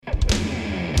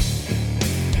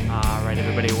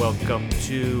everybody. Welcome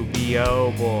to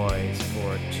BO Boys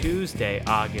for Tuesday,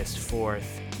 August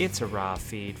 4th. It's a raw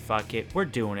feed. Fuck it. We're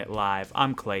doing it live.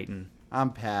 I'm Clayton.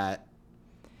 I'm Pat.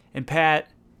 And Pat,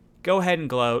 go ahead and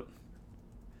gloat.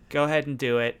 Go ahead and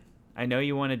do it. I know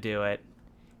you want to do it.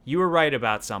 You were right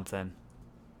about something.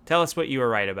 Tell us what you were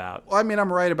right about. Well, I mean,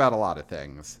 I'm right about a lot of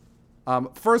things.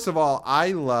 First of all,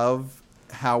 I love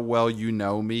how well you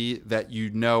know me, that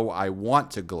you know I want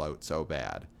to gloat so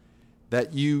bad.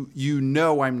 That you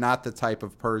know I'm not the type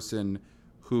of person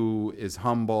who is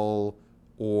humble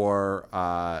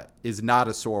or is not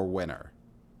a sore winner.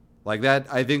 Like that,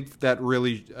 I think that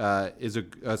really is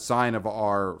a sign of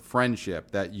our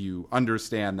friendship, that you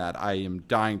understand that I am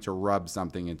dying to rub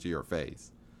something into your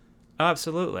face. Oh,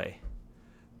 absolutely.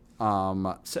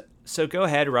 So go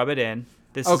ahead, rub it in.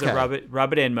 This is a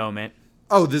rub it in moment.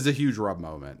 Oh, this is a huge rub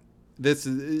moment. This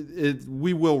is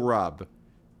we will rub.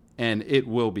 And it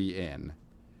will be in.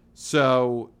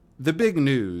 So the big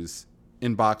news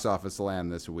in box office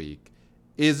land this week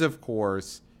is, of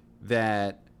course,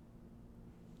 that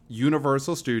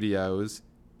Universal Studios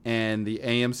and the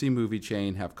AMC movie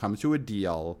chain have come to a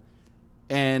deal.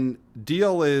 And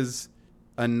deal is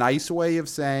a nice way of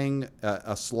saying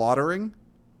a slaughtering.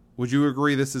 Would you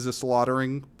agree this is a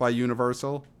slaughtering by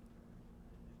Universal?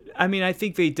 I mean, I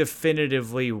think they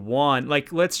definitively won.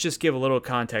 Like, let's just give a little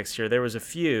context here. There was a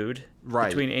feud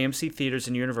between AMC Theaters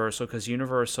and Universal because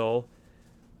Universal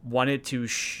wanted to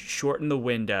shorten the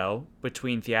window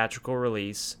between theatrical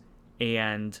release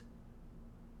and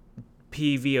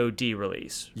PVOD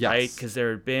release, right? Because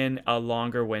there had been a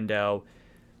longer window.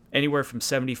 Anywhere from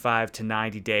 75 to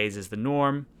 90 days is the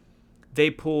norm. They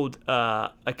pulled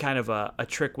a kind of a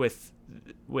trick with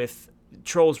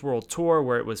Trolls World Tour,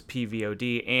 where it was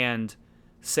PVOD and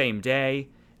same day.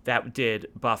 That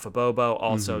did Buffa Bobo,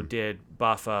 also did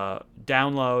Buffa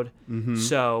Download.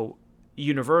 So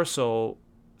Universal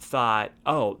thought,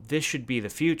 oh, this should be the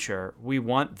future. We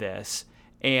want this.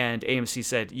 And AMC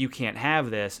said, you can't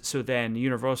have this. So then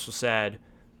Universal said,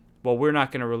 well, we're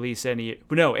not going to release any.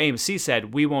 No, AMC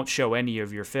said, we won't show any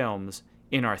of your films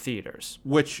in our theaters.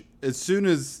 Which, as soon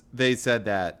as they said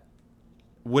that,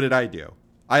 what did I do?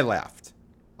 I laughed.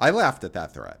 I laughed at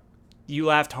that threat. You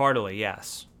laughed heartily,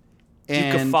 yes.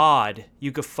 You guffawed.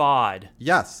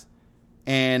 Yes.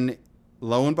 And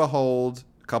lo and behold,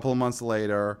 a couple of months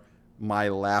later, my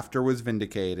laughter was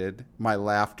vindicated. My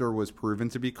laughter was proven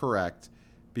to be correct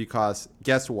because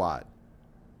guess what?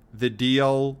 The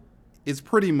deal is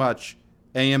pretty much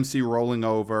AMC rolling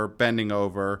over, bending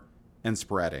over, and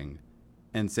spreading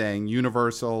and saying,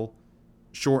 Universal,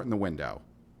 shorten the window.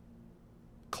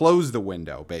 Close the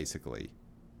window, basically.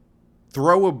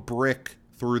 Throw a brick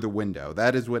through the window.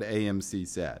 That is what AMC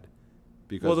said.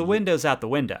 Because the window's out the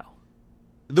window.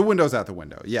 The window's out the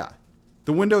window, yeah.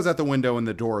 The window's out the window and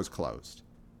the door is closed.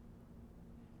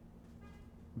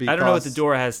 I don't know what the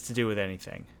door has to do with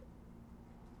anything.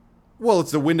 Well,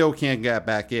 it's the window can't get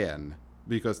back in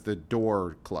because the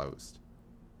door closed.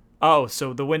 Oh,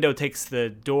 so the window takes the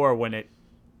door when it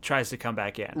tries to come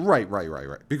back in. Right.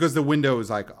 Because the window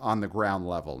is like on the ground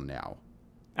level now.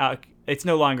 It's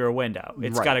no longer a window.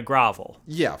 It's got a grovel.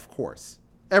 Yeah, of course.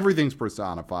 Everything's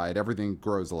personified. Everything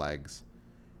grows legs.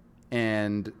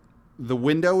 And the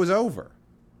window is over.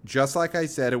 Just like I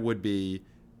said it would be,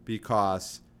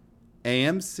 because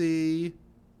AMC,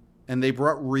 and they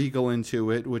brought Regal into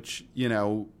it, which,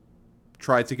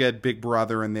 tried to get Big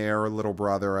Brother in there, or Little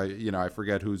Brother. I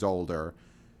forget who's older.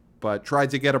 But tried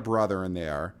to get a brother in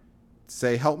there.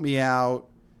 Say, help me out.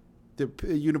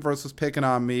 Universal's picking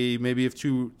on me. Maybe if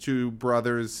two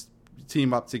brothers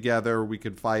team up together, we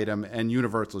could fight them. And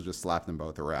Universal just slapped them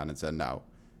both around and said, no,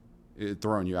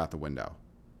 throwing you out the window.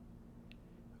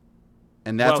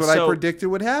 And that's I predicted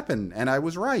would happen. And I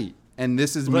was right. And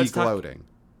this is me gloating.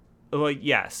 Well,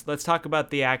 yes. Let's talk about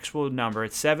the actual number.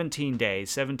 It's 17 days.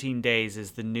 17 days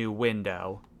is the new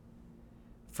window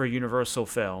for Universal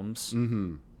Films.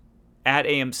 At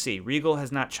AMC. Regal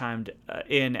has not chimed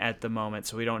in at the moment,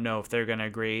 so we don't know if they're going to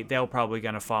agree. They're probably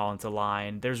going to fall into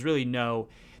line. There's really the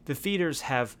theaters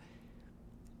have...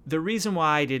 The reason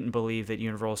why I didn't believe that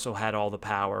Universal had all the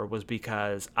power was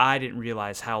because I didn't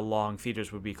realize how long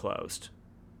theaters would be closed.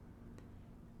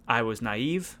 I was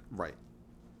naive. Right.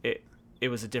 It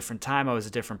was a different time. I was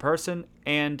a different person.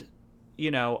 And,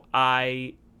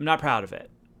 I'm not proud of it.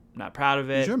 I'm not proud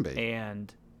of it. You shouldn't be.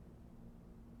 And...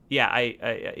 Yeah, I'm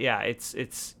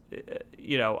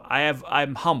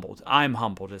humbled. I'm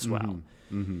humbled as well.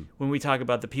 When we talk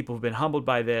about the people who've been humbled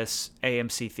by this,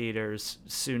 AMC Theaters,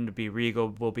 soon to be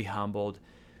Regal, will be humbled.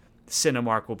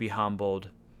 Cinemark will be humbled.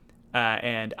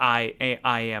 And I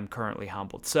am currently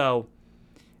humbled. So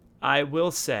I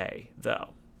will say, though,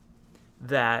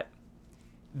 that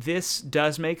this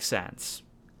does make sense.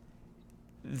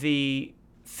 The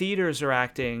theaters are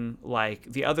acting like,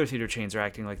 the other theater chains are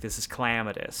acting like this is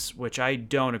calamitous, which I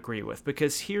don't agree with,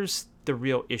 because here's the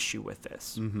real issue with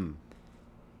this. Mm-hmm.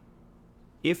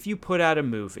 If you put out a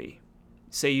movie,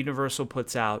 say Universal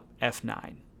puts out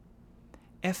F9,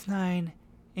 F9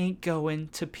 ain't going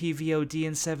to PVOD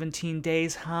in 17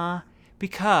 days, huh?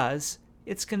 Because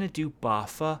it's going to do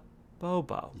Bafa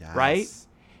Bobo, Yes. right?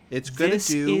 It's going to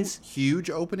do is huge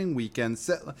opening weekends.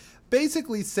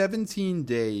 Basically, 17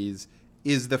 days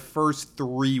is the first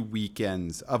 3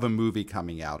 weekends of a movie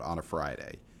coming out on a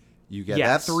Friday. You get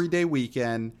Yes. that 3-day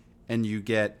weekend, and you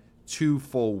get 2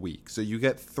 full weeks. So you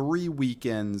get 3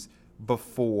 weekends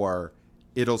before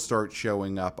it'll start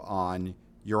showing up on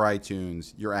your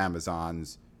iTunes, your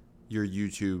Amazons, your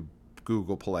YouTube,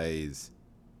 Google Plays,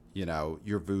 you know,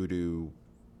 your Vudu,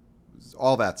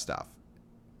 all that stuff.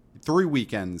 3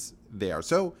 weekends there.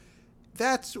 So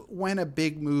that's when a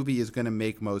big movie is going to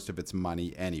make most of its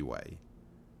money anyway.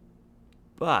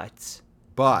 But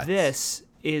But this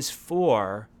is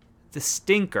for the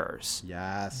stinkers.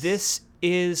 yes. This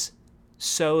is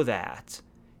so that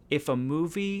if a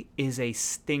movie is a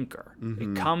stinker,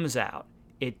 it comes out,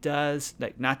 it does,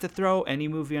 like, not to throw any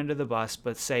movie under the bus,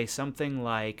 but say something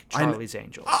like Charlie's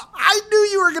Angels. I knew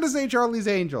you were going to say Charlie's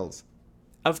Angels.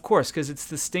 Of course, because it's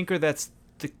the stinker that's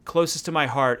the closest to my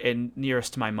heart and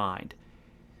nearest to my mind.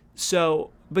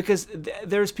 So, because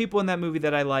there's people in that movie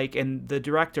that I like, and the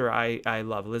director I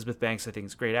love, Elizabeth Banks, I think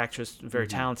is a great actress, very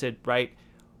talented, right?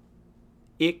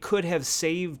 It could have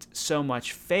saved so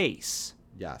much face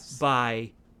Yes.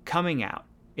 by coming out.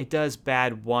 It does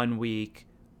bad 1 week,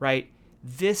 right?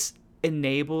 This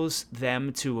enables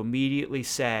them to immediately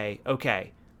say,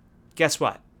 okay, guess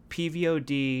what?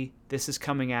 PVOD, this is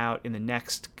coming out in the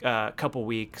next couple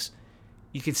weeks.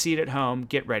 You can see it at home.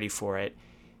 Get ready for it.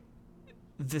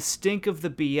 The stink of the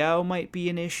BO might be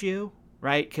an issue,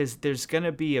 right? Because there's going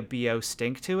to be a BO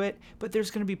stink to it, but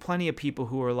there's going to be plenty of people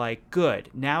who are like, good,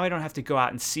 now I don't have to go out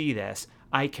and see this.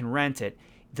 I can rent it.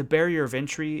 The barrier of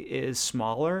entry is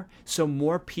smaller, so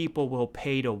more people will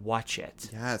pay to watch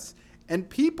it. Yes. And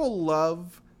people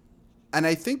love, and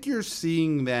I think you're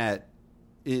seeing that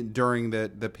during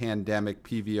the pandemic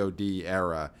PVOD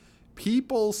era,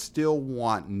 people still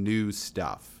want new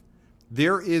stuff.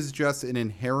 There is just an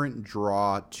inherent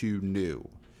draw to new.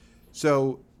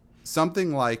 So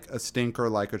something like a stinker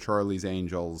like a Charlie's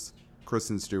Angels,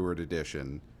 Kristen Stewart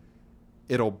edition,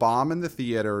 it'll bomb in the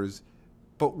theaters,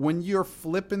 but when you're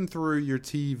flipping through your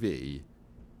TV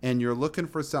and you're looking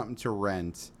for something to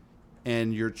rent,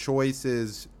 and your choice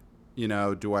is, you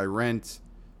know, do I rent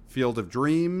Field of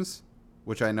Dreams,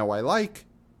 which I know I like,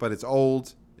 but it's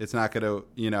old. It's not going to,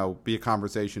 you know, be a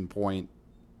conversation point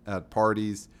at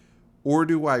parties. Or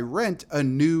do I rent a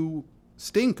new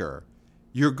stinker?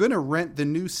 You're going to rent the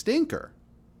new stinker.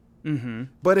 Mm-hmm.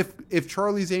 But if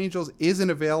Charlie's Angels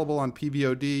isn't available on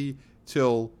PVOD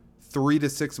till 3 to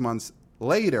 6 months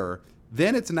later,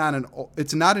 then it's not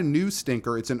a new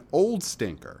stinker. It's an old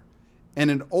stinker. And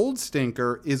an old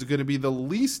stinker is going to be the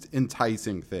least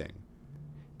enticing thing.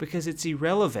 Because it's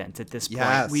irrelevant at this point.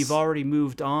 Yes. We've already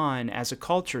moved on as a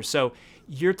culture. So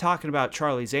you're talking about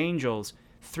Charlie's Angels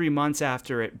 3 months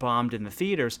after it bombed in the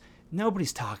theaters.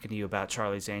 Nobody's talking to you about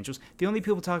Charlie's Angels. The only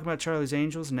people talking about Charlie's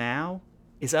Angels now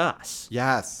is us.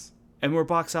 Yes. And we're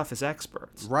box office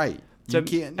experts. Right. So, You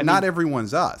can't. I Not mean,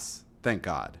 everyone's us. Thank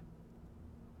God.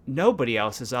 Nobody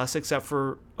else is us except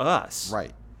for us.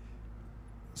 Right.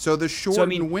 So the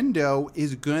shortened window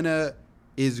is gonna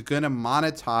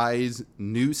monetize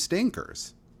new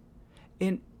stinkers.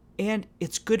 And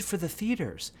it's good for the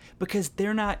theaters because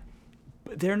they're not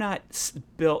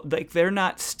built, like, they're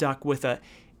not stuck with a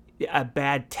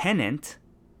bad tenant.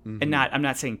 And I'm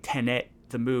not saying Tenet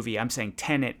the movie. I'm saying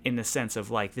Tenet in the sense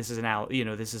of, like, this is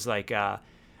this is like I'm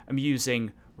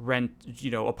using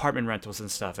apartment rentals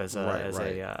and stuff as an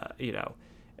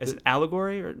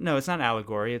allegory. Or no, it's not an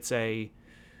allegory. It's a,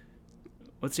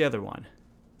 what's the other one?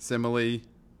 Simile,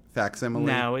 facsimile.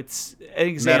 No, it's an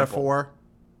example. Metaphor.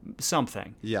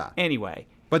 Something. Yeah. Anyway.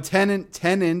 But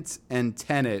tenant and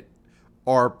tenet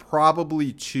are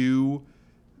probably too.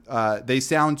 They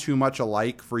sound too much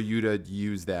alike for you to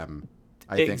use them.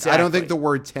 I think. Exactly. I don't think the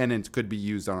word tenant could be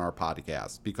used on our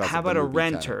podcast because. How of the about a movie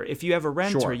renter? Tenet. If you have a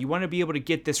renter, Sure. you want to be able to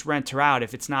get this renter out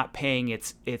if it's not paying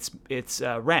its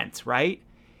rent, right?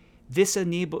 This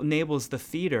enables the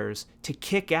theaters to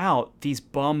kick out these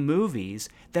bum movies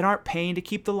that aren't paying to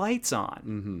keep the lights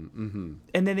on.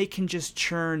 And then they can just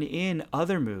churn in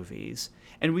other movies.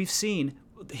 And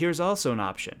here's also an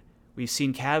option. We've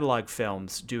seen catalog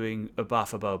films doing a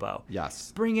Baffa Bobo.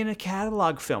 Yes. Bring in a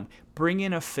catalog film. Bring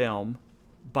in a film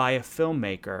by a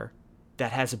filmmaker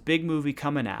that has a big movie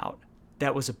coming out,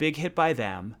 that was a big hit by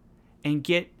them, and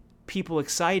get people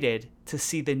excited to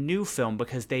see the new film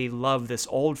because they love this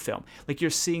old film. Like you're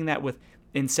seeing that with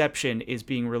Inception is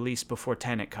being released before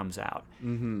Tenet comes out.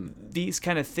 Mm-hmm. These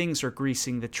kind of things are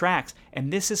greasing the tracks.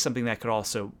 And this is something that could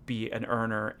also be an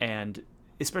earner, and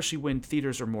especially when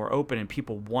theaters are more open and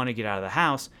people want to get out of the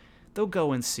house, they'll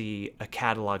go and see a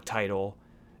catalog title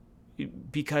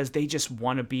because they just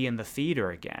want to be in the theater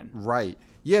again. Right.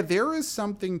 Yeah, there is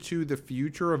something to the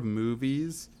future of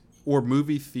movies or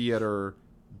movie theater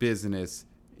business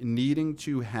needing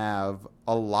to have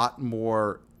a lot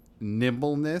more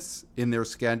nimbleness in their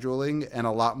scheduling and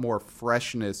a lot more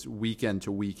freshness weekend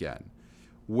to weekend,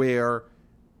 where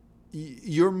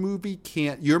your movie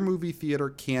theater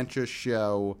can't just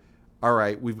show, all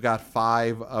right, we've got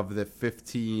 5 of the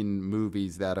 15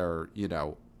 movies that are,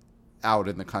 out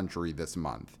in the country this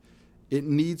month. It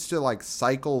needs to like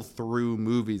cycle through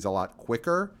movies a lot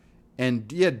quicker, and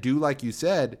do like you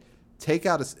said, take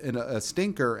out a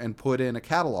stinker and put in a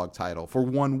catalog title for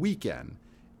one weekend,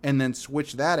 and then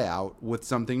switch that out with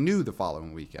something new the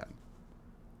following weekend.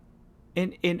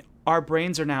 In our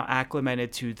brains are now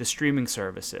acclimated to the streaming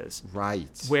services, right?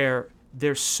 Where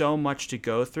there's so much to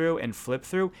go through and flip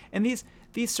through, and these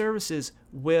services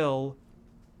will,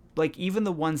 like even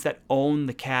the ones that own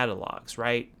the catalogs,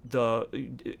 right? The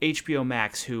HBO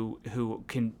Max, who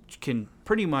can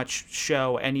pretty much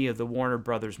show any of the Warner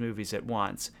Brothers movies at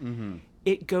once. Mm-hmm.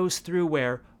 It goes through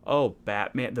where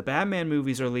the Batman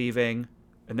movies are leaving,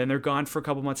 and then they're gone for a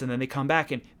couple months, and then they come back,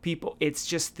 and it's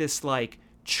just this like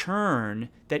churn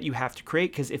that you have to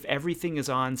create, because if everything is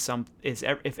on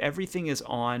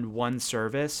one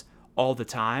service all the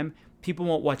time, people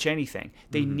won't watch anything.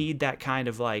 They need that kind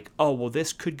of like, oh well,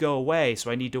 this could go away,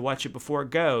 so I need to watch it before it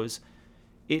goes.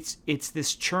 It's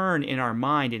this churn in our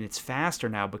mind, and it's faster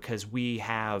now because we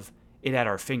have it at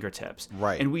our fingertips.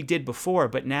 Right. And we did before,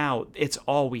 but now it's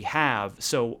all we have,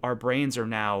 so our brains are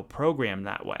now programmed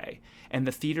that way. And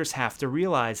the theaters have to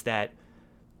realize that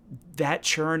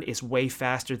churn is way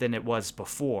faster than it was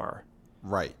before.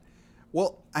 Right.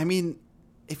 Well, I mean,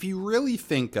 if you really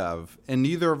think of, and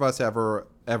neither of us ever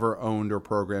owned or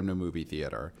programmed a movie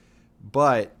theater,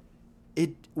 but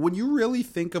when you really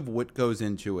think of what goes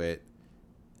into it,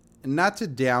 not to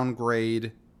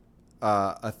downgrade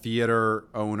a theater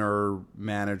owner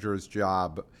manager's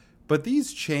job, but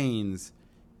these chains,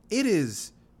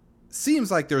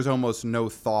 seems like there's almost no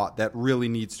thought that really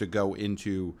needs to go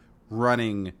into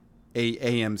running a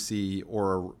AMC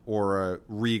or a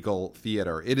Regal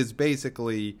theater. It is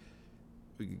basically,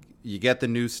 you get the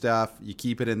new stuff, you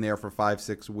keep it in there for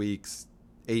 5-6 weeks,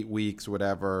 8 weeks,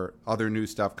 whatever. Other new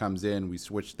stuff comes in, we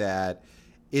switch that.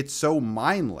 It's so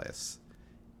mindless.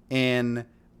 And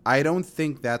I don't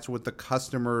think that's what the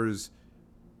customers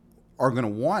are going to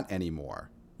want anymore.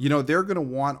 They're going to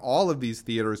want all of these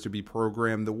theaters to be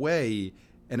programmed the way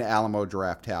an Alamo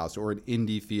Drafthouse or an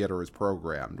indie theater is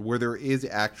programmed, where there is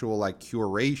actual like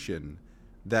curation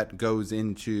that goes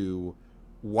into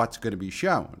what's going to be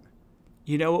shown.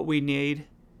 You know what we need?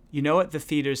 You know what the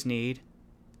theaters need?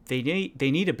 They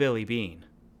need a Billy Bean.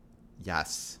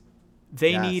 Yes.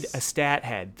 They need a stat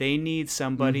head. They need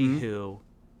somebody who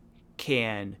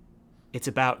can. It's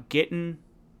about getting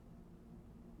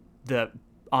the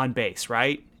on base,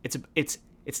 right?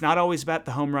 It's not always about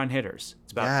the home run hitters.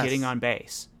 It's about getting on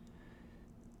base.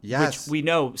 Yes. Which we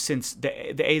know since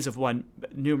the A's have won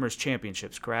numerous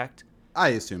championships, correct? I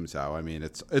assume so. I mean,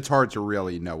 it's hard to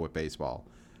really know with baseball.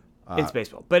 It's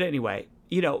baseball. But anyway,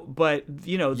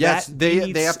 yes,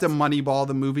 they have to moneyball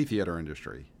the movie theater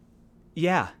industry.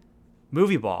 Yeah.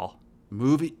 Movie ball.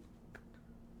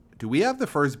 Do we have the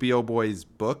first B.O. Boys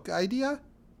book idea?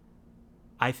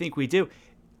 I think we do.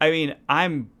 I mean,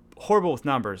 I'm horrible with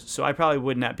numbers, so I probably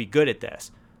would not be good at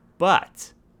this.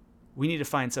 But we need to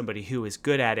find somebody who is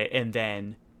good at it and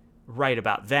then write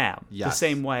about them. Yes. The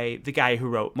same way the guy who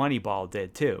wrote Moneyball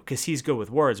did too, because he's good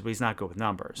with words, but he's not good with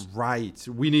numbers. Right.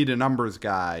 We need a numbers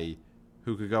guy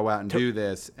who could go out and do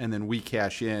this, and then we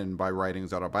cash in by writing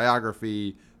his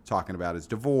autobiography, talking about his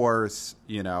divorce,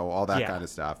 all that kind of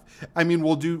stuff. I mean,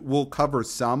 we'll cover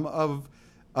some of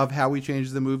how he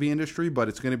changed the movie industry, but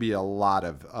it's going to be a lot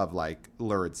of like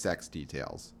lurid sex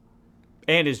details.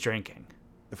 And his drinking.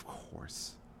 Of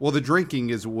course. Well, the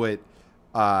drinking is what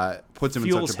puts him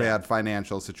in such a bad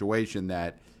financial situation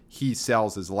that he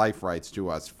sells his life rights to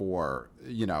us for,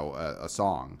 a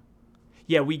song.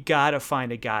 Yeah, we got to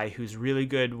find a guy who's really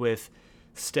good with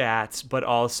stats, but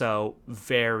also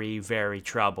very, very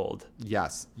troubled.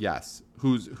 Yes, yes.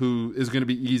 Who is going to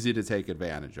be easy to take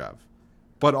advantage of,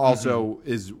 but also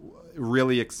is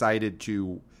really excited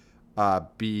to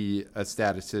be a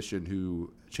statistician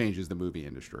who changes the movie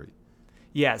industry.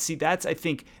 Yeah, see, I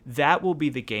think that will be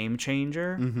the game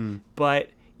changer. But,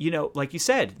 like you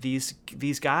said, these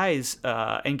guys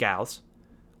and gals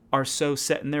are so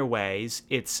set in their ways.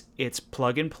 It's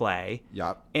plug and play.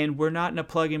 Yep. And we're not in a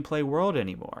plug and play world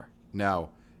anymore. No.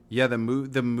 Yeah, the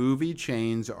movie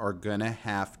chains are going to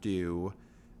have to.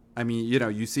 I mean,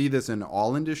 you see this in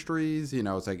all industries.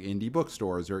 It's like indie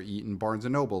bookstores are eating Barnes &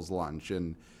 Noble's lunch.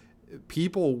 And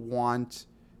people want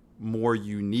more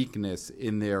uniqueness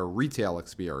in their retail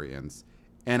experience.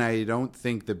 And I don't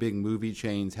think the big movie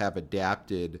chains have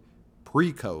adapted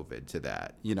pre-COVID to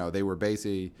that. They were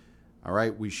basically, all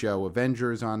right, we show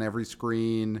Avengers on every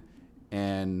screen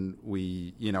and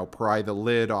we, pry the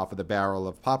lid off of the barrel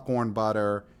of popcorn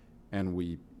butter and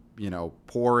we,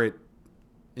 pour it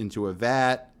into a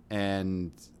vat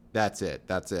and that's it.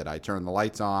 I turn the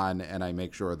lights on and I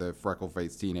make sure the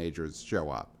freckle-faced teenagers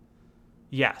show up.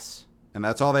 Yes. And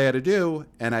that's all they had to do,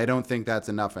 and I don't think that's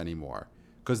enough anymore.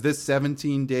 Because this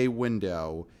 17-day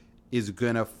window is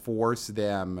going to force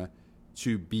them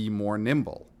to be more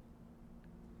nimble.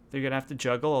 They're going to have to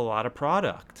juggle a lot of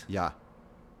product. Yeah.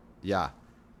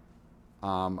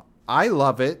 I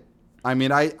love it. I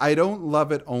mean, I don't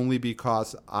love it only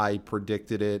because I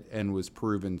predicted it and was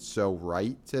proven so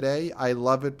right today. I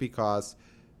love it because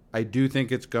I do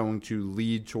think it's going to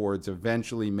lead towards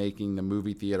eventually making the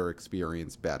movie theater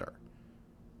experience better.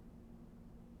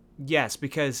 Yes,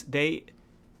 because they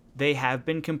have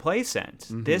been complacent.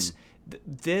 This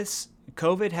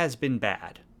COVID has been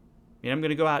bad. I'm going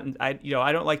to go out and I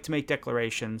don't like to make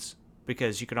declarations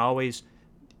because you can always,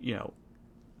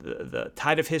 the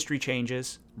tide of history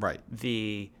changes. Right.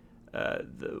 The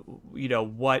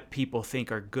what people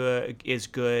think are good is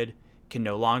good can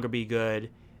no longer be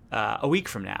good a week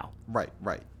from now. Right.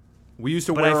 We used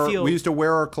to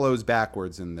wear our clothes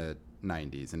backwards in the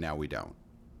 90s, and now we don't.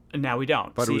 And now we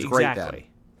don't. But it was great then.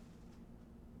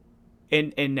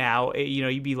 And now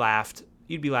you'd be laughed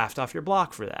off your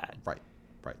block for that. Right.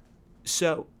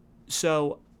 So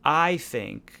I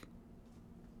think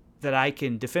that I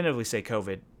can definitively say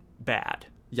COVID bad.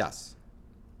 Yes.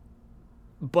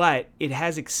 But it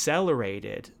has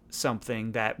accelerated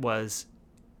something that was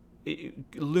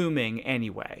looming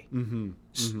anyway.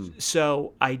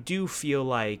 So I do feel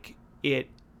like it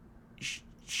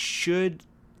should,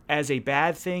 as a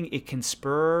bad thing, it can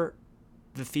spur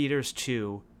the theaters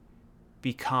to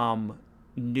become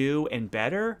new and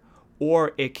better,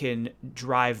 or it can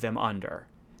drive them under.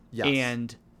 Yes.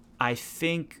 And I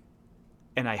think,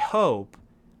 and I hope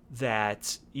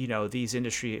that, these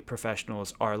industry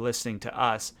professionals are listening to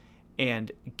us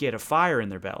and get a fire in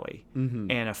their belly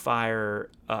and a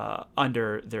fire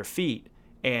under their feet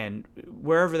and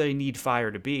wherever they need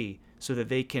fire to be so that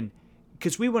they can,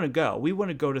 because we want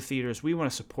to go to theaters. We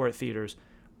want to support theaters.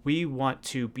 We want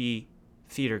to be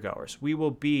theater goers. We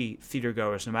will be theater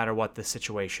goers no matter what the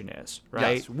situation is,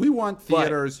 right? Yes, we want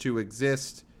theaters to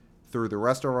exist through the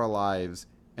rest of our lives,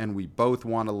 and we both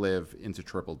want to live into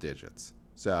triple digits.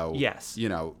 So, yes.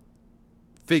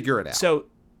 Figure it out. So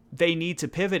they need to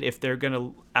pivot if they're going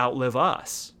to outlive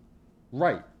us.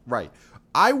 Right.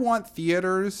 I want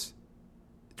theaters.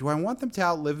 Do I want them to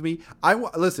outlive me?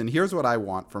 Listen, here's what I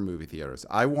want from movie theaters.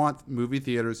 I want movie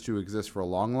theaters to exist for a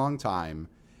long, long time.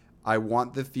 I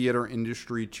want the theater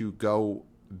industry to go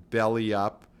belly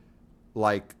up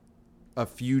like a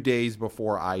few days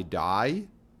before I die.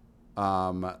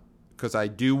 Because I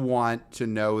do want to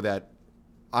know that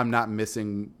I'm not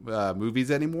missing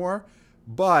movies anymore.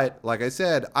 But like I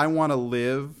said, I want to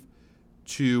live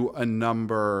to a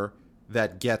number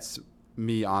that gets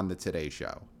me on the Today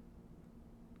Show.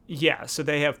 Yeah, so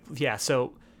they have,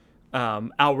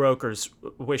 Al Roker's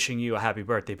wishing you a happy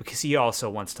birthday because he also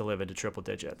wants to live into triple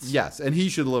digits. Yes, and he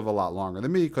should live a lot longer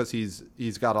than me because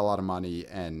he's got a lot of money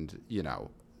and,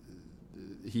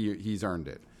 he's earned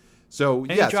it. So,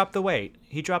 and yes. He dropped the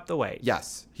weight.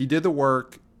 Yes, he did the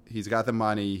work. He's got the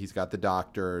money. He's got the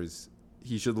doctors.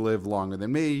 He should live longer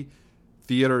than me.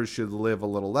 Theaters should live a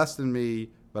little less than me,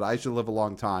 but I should live a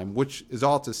long time, which is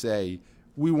all to say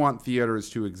we want theaters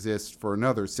to exist for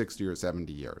another 60 or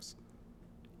 70 years.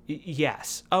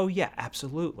 Yes. Oh, yeah,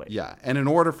 absolutely. Yeah, and in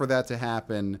order for that to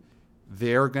happen,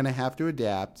 they're going to have to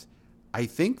adapt. I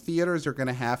think theaters are going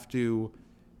to have to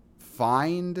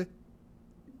find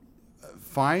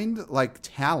like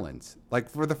talent. Like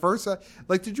for the first,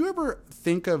 like, did you ever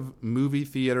think of movie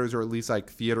theaters or at least like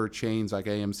theater chains like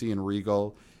AMC and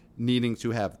Regal needing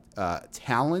to have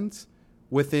talent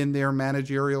within their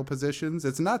managerial positions.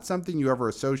 It's not something you ever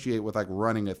associate with like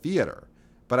running a theater.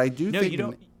 But I do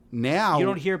think now you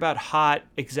don't hear about hot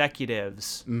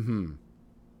executives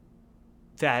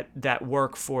that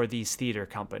work for these theater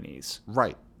companies.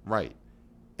 Right.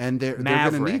 And they're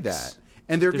going to need that.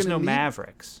 And there's no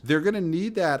Mavericks. They're going to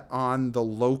need that on the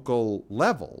local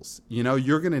levels. You know,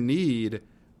 you're going to need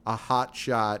a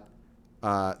hotshot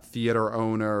theater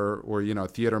owner or, you know,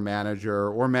 theater manager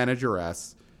or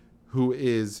manageress who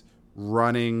is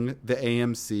running the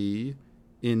AMC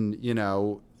in, you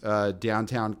know,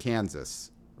 downtown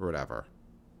Kansas or whatever.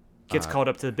 Gets called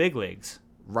up to the big leagues.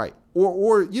 Right.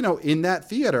 Or, you know, in that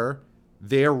theater,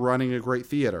 they're running a great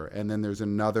theater. And then there's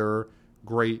another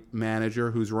great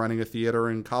manager who's running a theater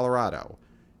in Colorado.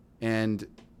 And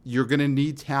you're going to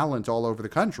need talent all over the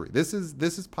country. This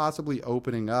is possibly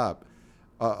opening up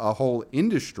a whole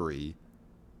industry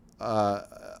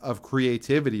of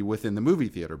creativity within the movie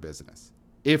theater business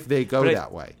if they go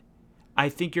that way. I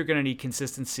think you're going to need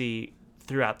consistency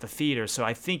throughout the theater. So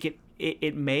I think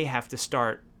it may have to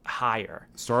start higher.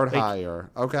 Higher.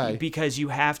 Okay. Because you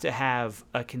have to have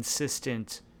a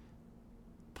consistent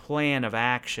plan of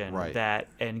action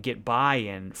and get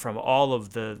buy-in from all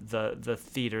of the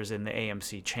theaters in the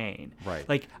AMC chain. Right.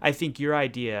 Like, I think your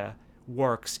idea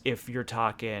works if you're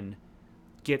talking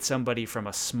get somebody from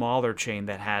a smaller chain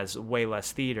that has way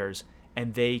less theaters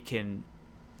and they can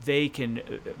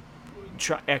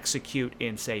execute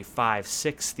in, say,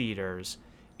 5-6 theaters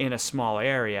in a small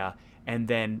area, and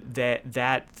then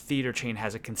that theater chain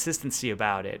has a consistency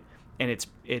about it, and it's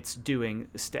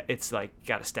like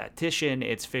got a statistician,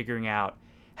 it's figuring out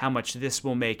how much this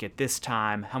will make at this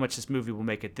time, how much this movie will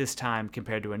make at this time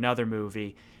compared to another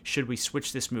movie, should we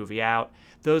switch this movie out,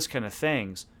 those kind of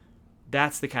things.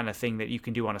 That's the kind of thing that you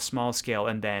can do on a small scale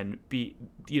and then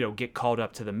get called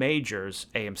up to the majors,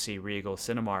 AMC, Regal,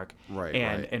 Cinemark,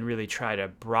 and really try to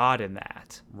broaden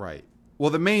that. Right. Well,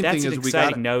 the main thing is that's an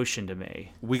exciting notion to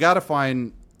me. We got to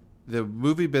find the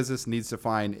movie business needs to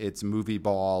find its movie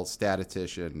ball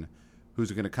statistician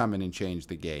who's going to come in and change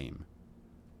the game.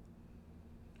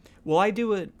 Well, I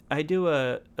do a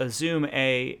Zoom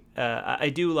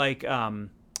I do like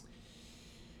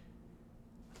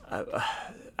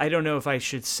I don't know if I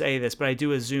should say this, but I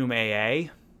do a Zoom AA.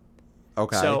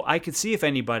 Okay. So I could see if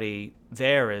anybody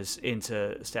there is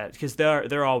into stats, because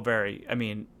they're all very. I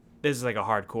mean, this is like a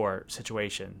hardcore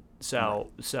situation. So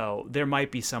there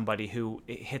might be somebody who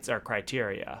hits our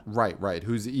criteria. Right.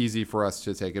 Who's easy for us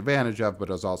to take advantage of, but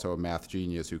is also a math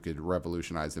genius who could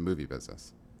revolutionize the movie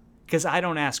business. Because I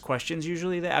don't ask questions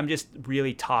usually. I'm just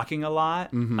really talking a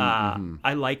lot.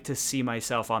 I like to see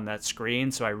myself on that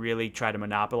screen, so I really try to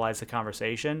monopolize the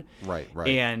conversation. Right.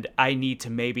 And I need to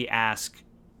maybe ask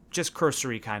just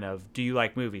cursory kind of, do you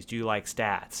like movies? Do you like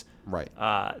stats? Right.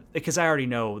 Because I already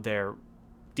know they're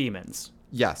demons.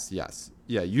 Yes.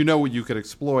 Yeah, you know what you could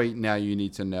exploit. Now you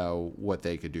need to know what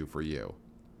they could do for you.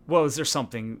 Well, is there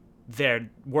something there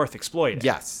worth exploiting?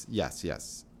 Yes.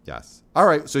 All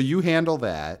right, so you handle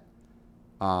that.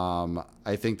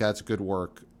 I think that's good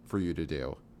work for you to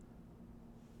do.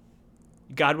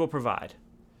 God will provide.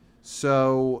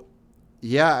 So,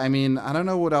 yeah, I mean, I don't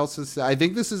know what else to say. I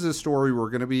think this is a story we're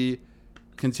going to be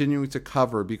continuing to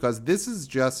cover because this is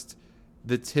just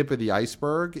the tip of the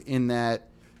iceberg in that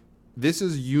this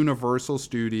is Universal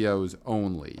Studios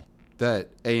only that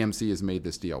AMC has made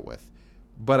this deal with.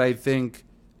 But I think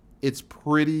it's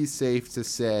pretty safe to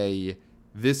say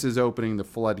this is opening the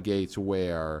floodgates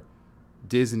where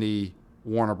Disney,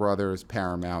 Warner Brothers,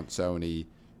 Paramount, Sony,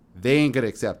 they ain't going to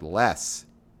accept less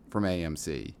from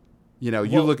AMC. You know,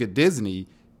 you look at Disney's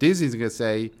going to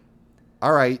say,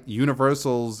 all right,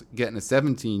 Universal's getting a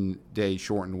 17-day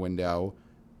shortened window.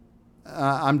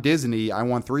 I'm Disney. I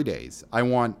want 3 days. I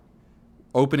want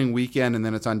opening weekend, and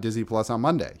then it's on Disney Plus on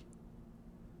Monday.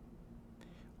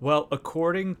 Well,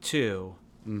 according to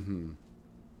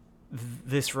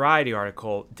this Variety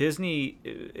article, Disney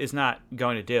is not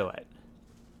going to do it.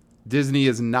 Disney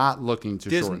is not looking to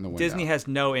shorten the window. Disney has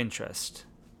no interest.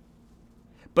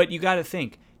 But you got to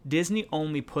think, Disney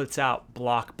only puts out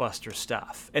blockbuster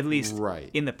stuff, at least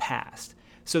in the past.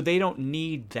 So they don't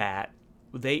need that.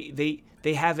 They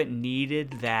haven't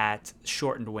needed that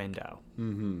shortened window.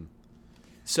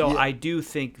 So I do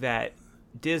think that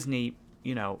Disney,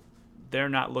 you know, they're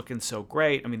not looking so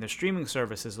great. I mean, their streaming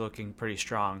service is looking pretty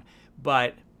strong.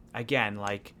 But again,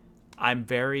 like, I'm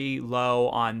very low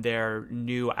on their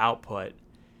new output,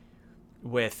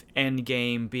 with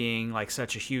Endgame being like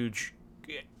such a huge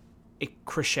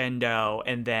crescendo,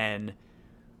 and then,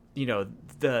 you know,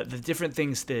 the different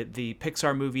things, the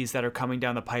Pixar movies that are coming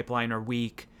down the pipeline are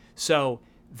weak. So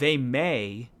they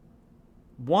may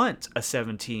want a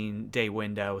 17-day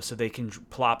window so they can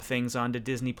plop things onto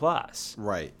Disney Plus.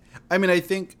 Right. I mean, I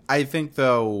think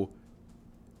though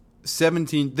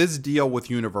 17 this deal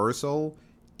with Universal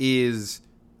is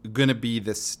going to be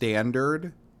the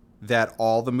standard that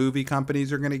all the movie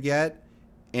companies are going to get,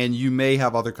 and you may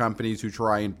have other companies who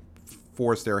try and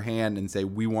force their hand and say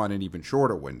we want an even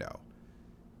shorter window.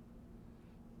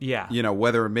 Yeah. You know,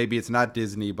 whether maybe it's not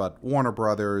Disney but Warner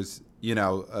Brothers, you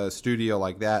know, a studio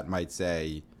like that might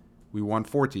say we want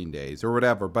 14 days or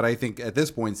whatever, but I think at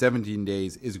this point 17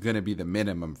 days is going to be the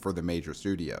minimum for the major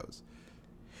studios.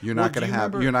 You're not going to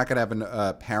have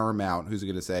a Paramount who's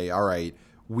going to say, "All right,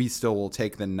 we still will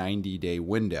take the 90-day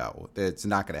window." It's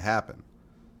not going to happen.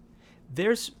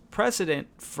 There's precedent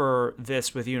for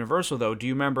this with Universal, though. Do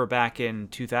you remember back in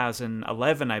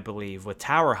 2011, I believe, with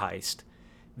Tower Heist,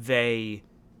 they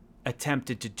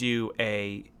attempted to do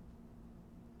a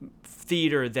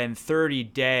theater then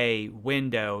 30-day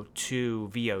window to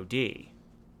VOD.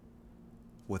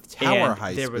 With Tower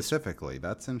Heist specifically,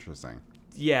 that's interesting.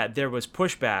 Yeah, there was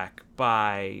pushback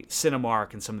by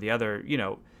Cinemark and some of the other,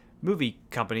 movie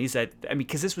companies that,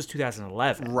 because this was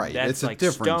 2011. Right, That's it's a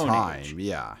different time,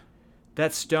 yeah.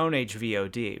 That's Stone Age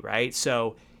VOD, right?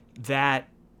 So that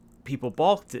people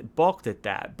balked at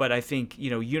that. But I think,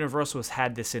 Universal has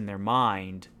had this in their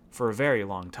mind for a very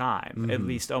long time, at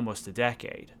least almost a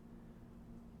decade.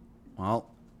 Well,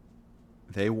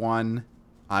 they won,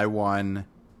 I won,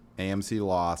 AMC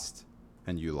lost,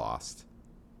 and you lost.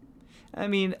 I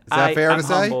mean, is that fair to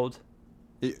say? Humbled.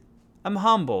 I'm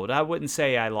humbled. I wouldn't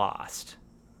say I lost.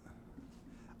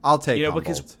 I'll take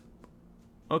humbled.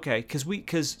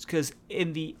 Because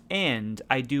in the end,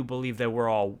 I do believe that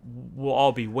we'll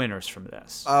all be winners from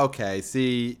this. Okay,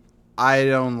 see, I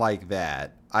don't like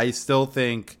that. I still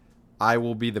think I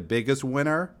will be the biggest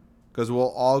winner because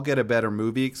we'll all get a better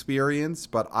movie experience,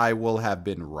 but I will have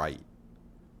been right.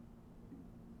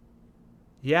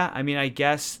 Yeah, I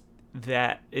guess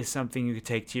that is something you could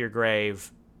take to your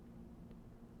grave,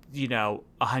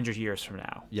 100 years from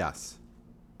now. Yes.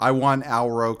 I want Al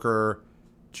Roker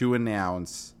to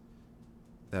announce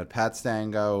that Pat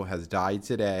Stango has died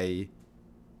today,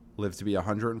 lived to be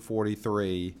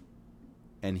 143,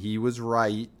 and he was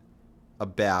right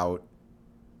about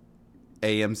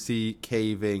AMC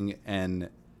caving and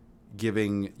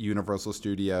giving Universal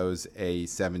Studios a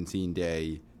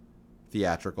 17-day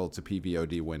theatrical to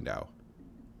PVOD window.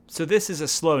 So this is a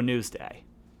slow news day.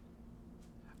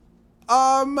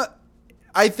 I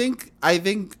think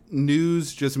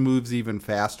news just moves even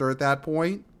faster at that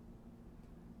point.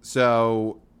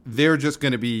 So they're just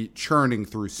going to be churning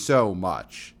through so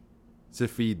much to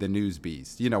feed the news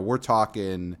beast. We're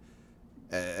talking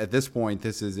at this point.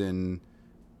 This is in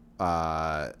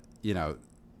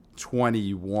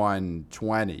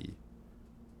 2120.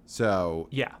 So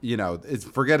yeah, it's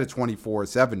forget a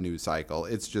 24/7 news cycle.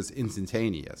 It's just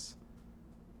instantaneous.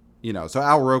 So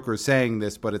Al Roker is saying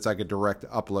this, but it's like a direct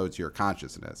upload to your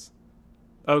consciousness.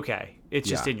 Okay, it's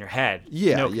just in your head.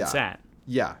 Yeah, no consent.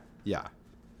 Yeah.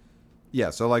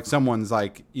 So like someone's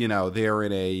like they're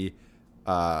in a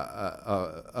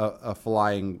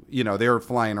flying they're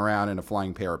flying around in a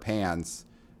flying pair of pants,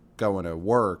 going to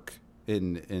work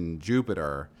in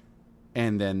Jupiter,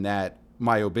 and then that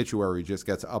my obituary just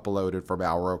gets uploaded from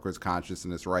Al Roker's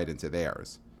consciousness right into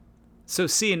theirs. So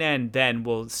CNN then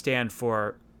will stand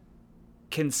for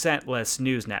Consentless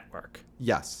News Network.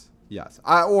 Yes.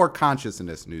 Or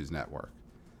Consciousness News Network.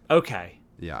 Okay.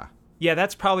 Yeah. Yeah,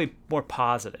 that's probably more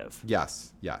positive.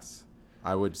 Yes.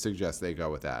 I would suggest they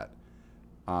go with that.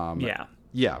 Yeah.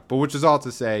 Yeah, but which is all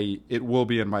to say, it will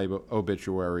be in my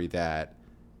obituary that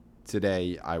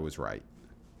today I was right.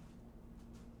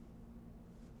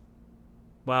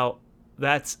 Well,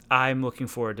 I'm looking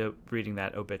forward to reading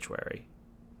that obituary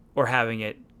or having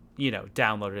it,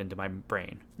 downloaded into my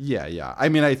brain. Yeah.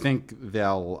 I think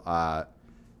they'll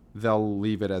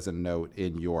leave it as a note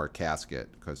in your casket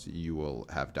because you will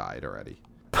have died already.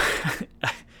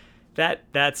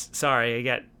 That's sorry, I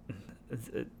got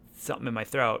something in my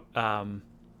throat.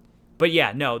 But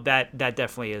yeah, no, that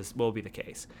definitely will be the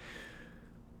case.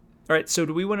 All right, so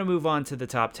do we want to move on to the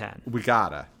top 10? We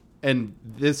gotta. And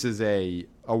this is a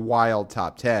wild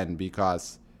top 10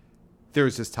 because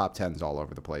there's just top 10s all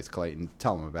over the place. Clayton,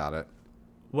 tell them about it.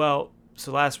 Well,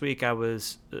 so last week I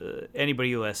was,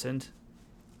 anybody who listened,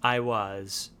 I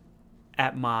was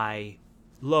at my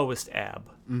lowest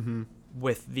ebb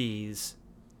with these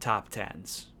top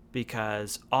 10s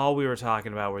because all we were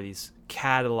talking about were these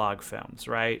catalog films,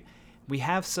 right? We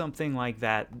have something like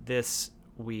that this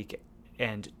week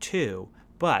and too,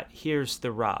 but here's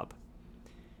the rub.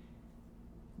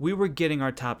 we were getting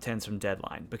our top 10s from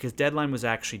Deadline because Deadline was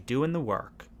actually doing the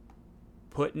work,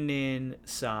 putting in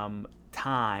some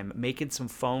time, making some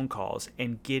phone calls,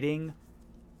 and getting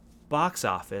box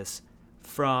office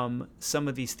from some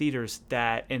of these theaters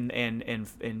that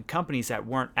and companies that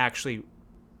weren't actually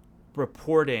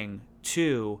reporting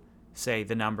to, say,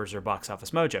 the numbers or Box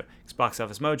Office Mojo. Because Box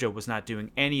Office Mojo was not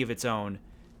doing any of its own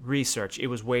research. It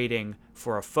was waiting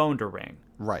for a phone to ring.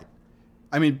 Right.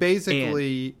 I mean,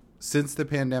 basically, since the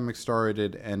pandemic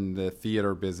started and the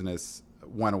theater business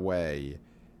went away,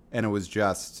 and it was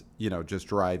just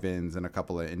drive-ins and a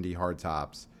couple of indie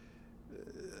hardtops,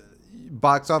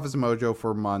 Box Office Mojo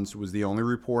for months was the only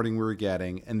reporting we were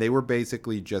getting, and they were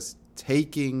basically just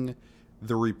taking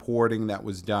the reporting that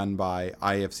was done by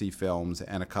IFC Films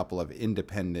and a couple of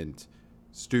independent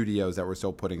studios that were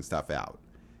still putting stuff out.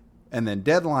 And then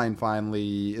Deadline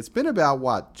finally, it's been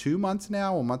about, 2 months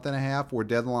now, a month and a half, where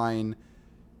Deadline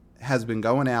has been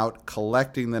going out,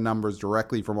 collecting the numbers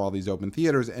directly from all these open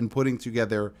theaters and putting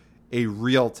together a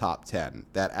real top 10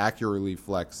 that accurately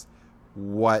reflects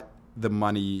what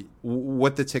the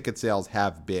ticket sales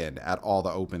have been at all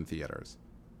the open theaters.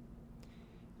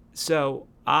 So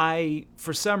I,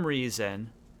 for some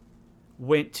reason,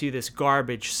 went to this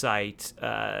garbage site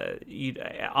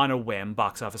on a whim.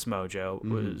 Box Office Mojo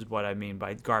was what I mean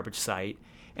by garbage site,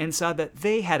 and saw that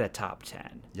they had a top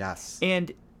 10. Yes.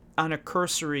 And on a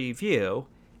cursory view,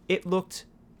 it looked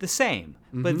the same.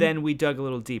 But then we dug a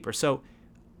little deeper. So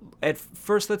at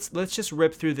first, let's just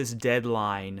rip through this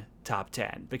Deadline top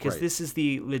 10 because this is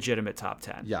the legitimate top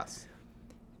 10. Yes.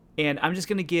 And I'm not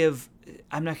going to give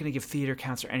theater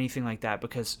counts or anything like that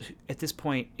because at this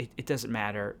point it doesn't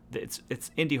matter. It's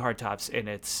indie hardtops and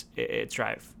it's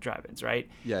drive-ins, right?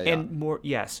 Yeah. And more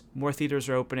theaters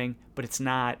are opening, but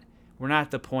we're not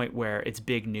at the point where it's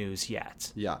big news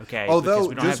yet. Yeah. Okay. Although because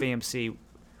we don't have AMC,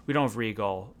 we don't have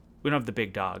Regal, we don't have the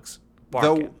big dogs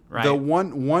barking, right? The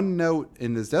one note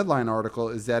in this Deadline article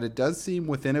is that it does seem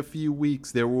within a few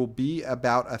weeks there will be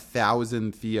about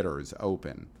 1,000 theaters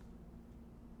open.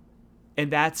 And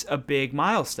that's a big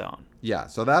milestone. Yeah,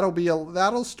 so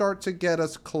that'll start to get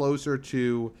us closer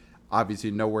to, obviously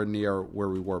nowhere near where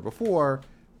we were before,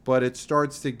 but it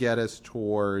starts to get us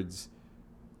towards,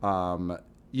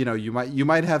 you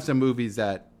might have some movies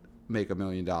that make $1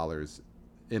 million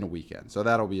in a weekend, so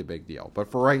that'll be a big deal. But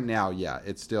for right now, yeah,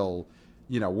 it's still,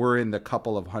 we're in the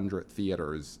couple of hundred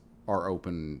theaters are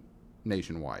open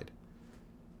nationwide.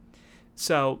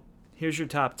 So here's your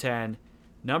top 10.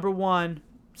 Number 1.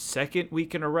 Second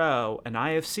week in a row, an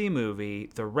IFC movie,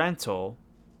 The Rental,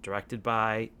 directed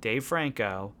by Dave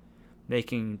Franco,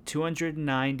 making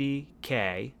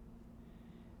 $290K.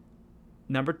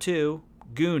 Number 2,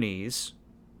 Goonies,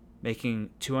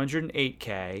 making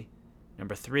 $208K.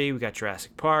 Number 3, we got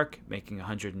Jurassic Park, making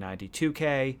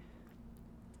 $192K.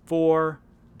 4,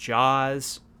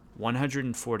 Jaws,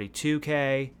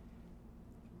 $142K.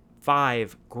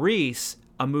 5, Grease,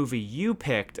 a movie you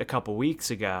picked a couple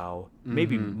weeks ago,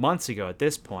 maybe months ago at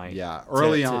this point. Yeah,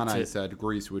 early on I said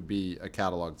Grease would be a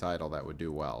catalog title that would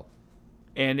do well.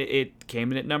 And it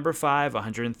came in at number 5,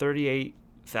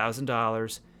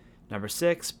 $138,000. Number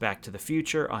 6, Back to the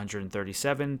Future,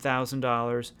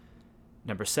 $137,000.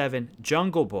 Number 7,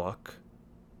 Jungle Book,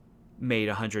 made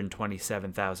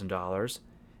 $127,000.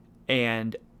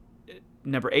 And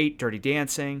number 8, Dirty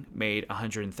Dancing, made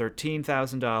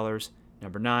 $113,000.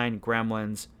 Number 9,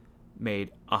 Gremlins, made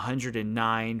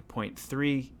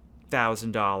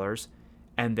 $109,300.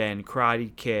 And then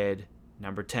Karate Kid,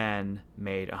 number 10,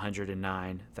 made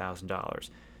 $109,000.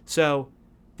 So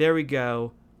there we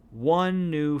go. One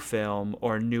new film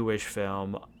or newish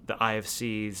film, the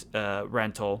IFC's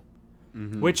Rental,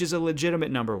 which is a legitimate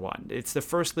number 1. It's the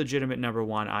first legitimate number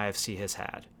 1 IFC has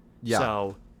had. Yeah.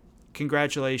 So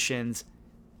congratulations.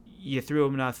 You threw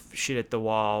enough shit at the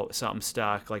wall, something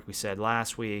stuck, like we said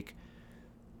last week.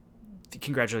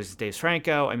 Congratulations to Dave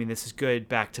Franco. I mean, this is good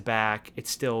back-to-back. It's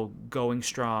still going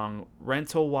strong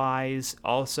rental-wise.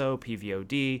 Also,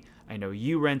 PVOD. I know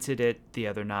you rented it the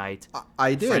other night.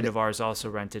 I did. A friend of ours also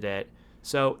rented it.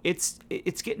 So it's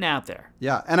getting out there.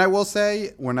 Yeah, and I will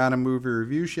say, we're not a movie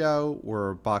review show. We're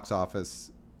a box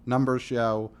office numbers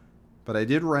show. But I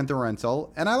did rent The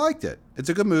Rental, and I liked it. It's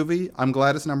a good movie. I'm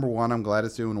glad it's number 1. I'm glad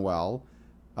it's doing well.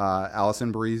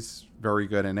 Alison Brie's very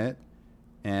good in it.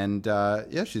 And,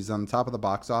 she's on top of the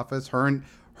box office. Her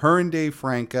and Dave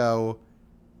Franco,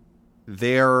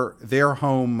 their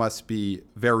home must be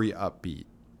very upbeat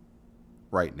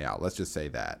right now. Let's just say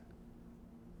that.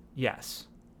 Yes.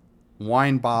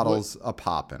 Wine bottles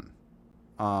a-poppin'.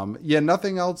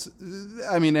 Nothing else.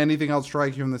 I mean, anything else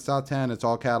strike you from the top 10? It's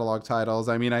all catalog titles.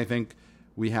 I mean, I think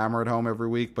we hammer it home every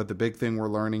week. But the big thing we're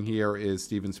learning here is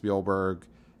Steven Spielberg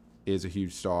is a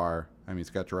huge star. I mean, he's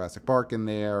got Jurassic Park in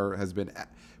there, has been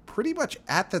pretty much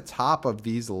at the top of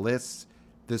these lists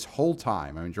this whole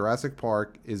time. I mean, Jurassic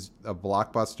Park is a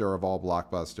blockbuster of all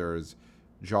blockbusters.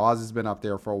 Jaws has been up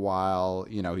there for a while.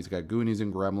 You know, he's got Goonies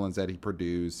and Gremlins that he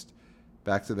produced.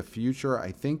 Back to the Future,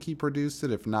 I think he produced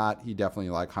it. If not, he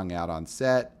definitely like hung out on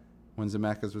set when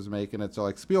Zemeckis was making it. So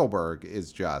like Spielberg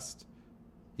is just,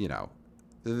 you know,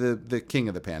 the king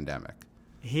of the pandemic.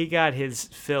 He got his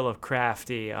fill of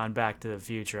crafty on Back to the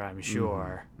Future, I'm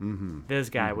sure. Mm-hmm. This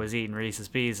guy was eating Reese's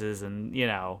Pieces and, you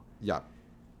know, Yep.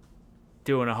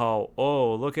 doing a whole,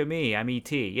 oh, look at me, I'm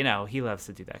E.T. You know, he loves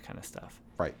to do that kind of stuff.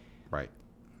 Right, right.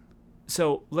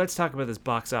 So let's talk about this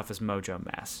box office mojo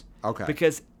mess. Okay.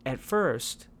 Because at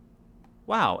first,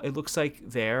 wow, it looks like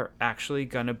they're actually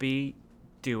going to be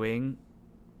doing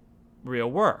real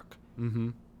work. Mm-hmm.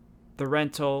 The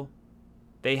rental,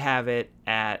 they have it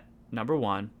at number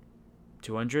one,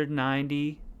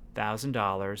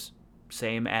 $290,000,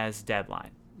 same as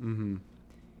Deadline. Mm-hmm.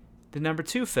 The number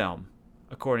two film,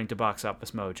 according to Box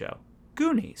Office Mojo,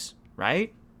 Goonies,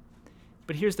 right?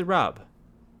 But here's the rub.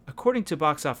 According to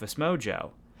Box Office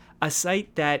Mojo, a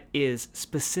site that is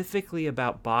specifically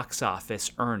about box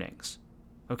office earnings,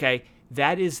 okay?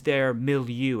 That is their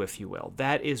milieu, if you will.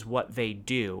 That is what they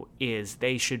do, is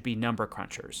they should be number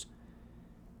crunchers.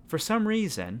 For some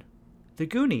reason, The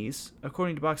Goonies,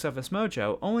 according to Box Office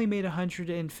Mojo, only made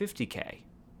 $150K.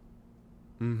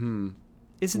 Mm-hmm.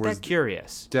 Isn't that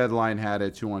curious? Deadline had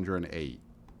it 208.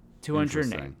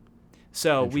 208.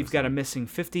 So we've got a missing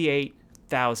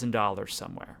 $58,000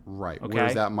 somewhere. Right. Okay?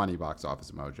 Where's that money, Box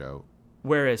Office Mojo?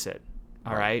 Where is it?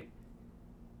 All right.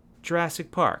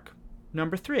 Jurassic Park,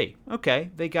 number 3.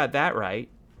 Okay, they got that right.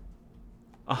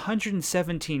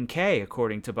 $117K,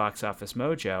 according to Box Office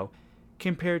Mojo,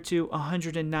 compared to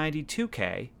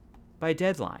 $192K by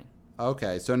Deadline.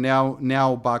 Okay, so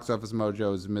now Box Office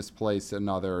Mojo has misplaced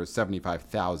another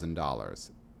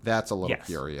 $75,000. That's a little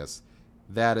curious.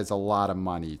 That is a lot of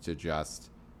money to just,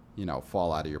 you know,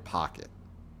 fall out of your pocket.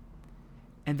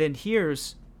 And then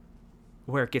here's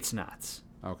where it gets nuts.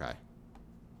 Okay.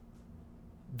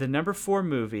 The number 4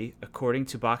 movie, according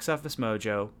to Box Office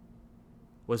Mojo,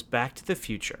 was Back to the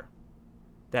Future.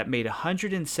 That made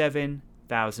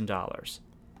 $107,000.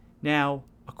 Now,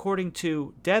 according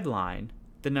to Deadline,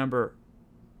 the number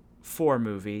 4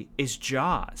 movie is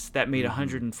Jaws. That made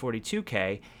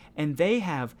 $142K. And they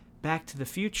have Back to the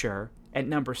Future at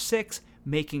number 6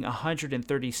 making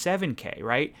 $137K,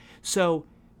 right? So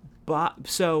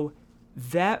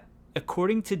that,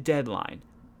 according to Deadline,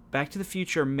 Back to the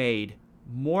Future made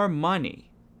more money,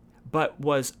 but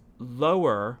was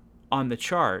lower on the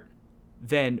chart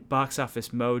than Box Office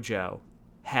Mojo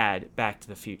had Back to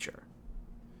the Future.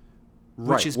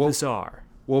 Right. Which is bizarre.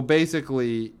 Well,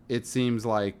 basically, it seems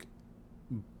like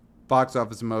Box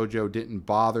Office Mojo didn't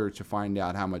bother to find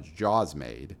out how much Jaws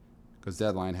made, because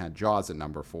Deadline had Jaws at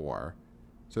number 4.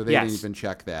 So they didn't even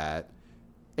check that.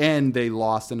 And they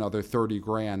lost another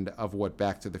 $30,000 of what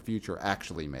Back to the Future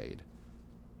actually made.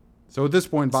 So at this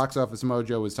point, Box Office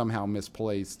Mojo is somehow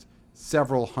misplaced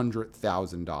several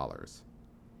 $100,000.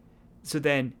 So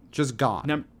then... Just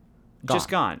gone. Just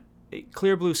gone.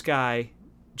 Clear blue sky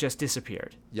just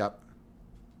disappeared. Yep.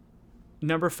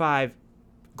 Number 5,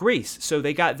 Grease. So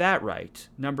they got that right.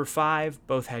 Number 5,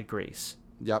 both had Grease.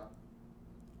 Yep.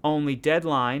 Only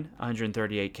Deadline,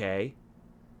 $138K.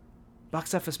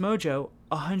 Box Office Mojo,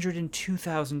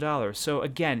 $102,000. So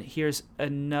again, here's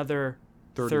another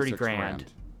 $30,000.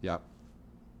 Yep.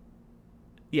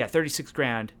 Yeah,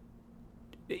 $36,000.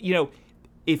 You know,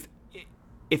 if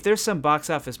there's some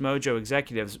Box Office Mojo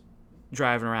executives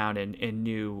driving around in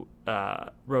new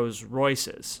Rolls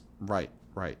Royces. Right.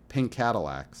 Pink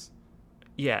Cadillacs.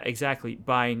 Yeah, exactly.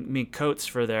 Buying mink coats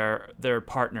for their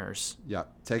partners.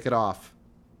 Yep. Take it off.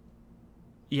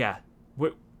 Yeah.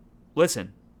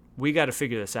 Listen, we got to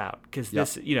figure this out because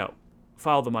this, you know,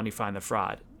 follow the money, find the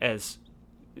fraud, as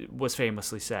was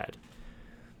famously said.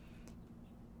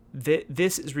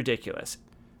 This is ridiculous.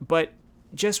 But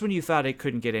just when you thought it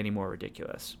couldn't get any more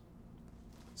ridiculous.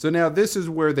 So now this is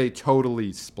where they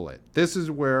totally split. This is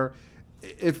where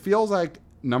it feels like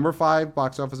number 5,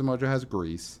 Box Office Mojo has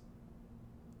Grease.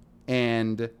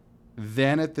 And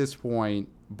then at this point,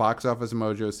 Box Office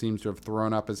Mojo seems to have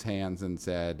thrown up his hands and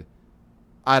said,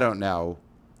 I don't know.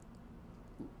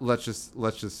 Let's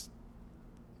just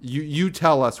you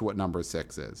tell us what number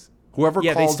 6 is. Whoever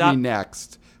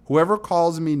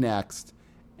calls me next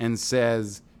and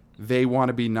says they want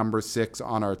to be number 6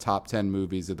 on our top 10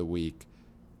 movies of the week,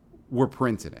 we're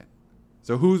printing it.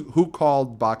 So who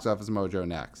called Box Office Mojo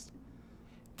next?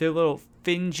 their little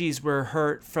fingies were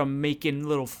hurt from making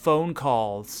little phone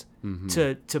calls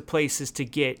to places to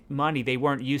get money. They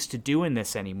weren't used to doing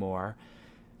this anymore.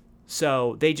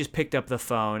 So they just picked up the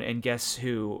phone, and guess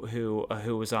who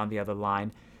was on the other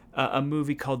line? A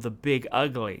movie called The Big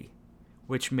Ugly,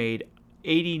 which made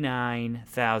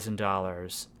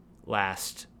 $89,000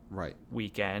 last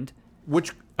weekend.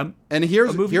 Which and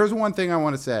here's one thing I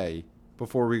want to say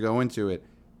before we go into it.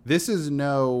 This is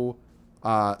no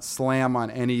slam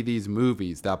on any of these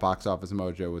movies that Box Office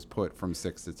Mojo was put from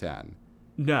 6 to 10.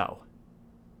 No.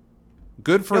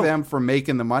 Good for them for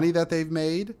making the money that they've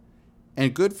made,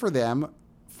 and good for them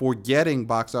for getting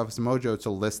Box Office Mojo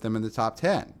to list them in the top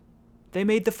 10. They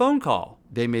made the phone call.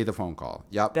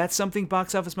 Yep. That's something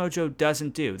Box Office Mojo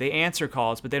doesn't do. They answer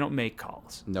calls, but they don't make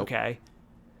calls. Nope. Okay?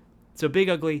 So Big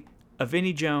Ugly, a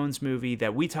Vinnie Jones movie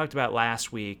that we talked about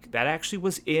last week that actually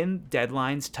was in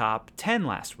Deadline's top 10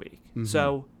 last week.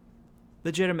 So,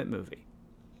 legitimate movie.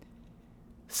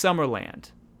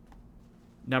 Summerland,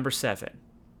 number 7,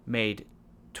 made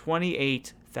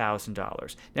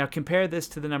 $28,000. Now compare this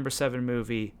to the number 7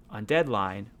 movie on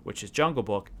Deadline, which is Jungle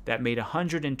Book, that made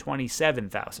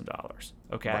 $127,000.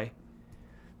 Okay? Right.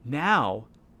 Now,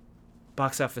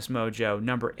 Box Office Mojo,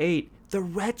 number 8, The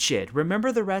Wretched.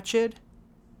 Remember The Wretched?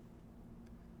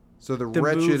 So The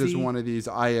Wretched is one of these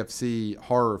IFC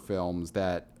horror films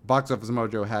that Box Office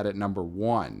Mojo had at number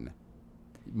 1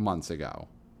 months ago.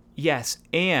 Yes,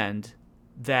 and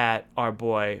that our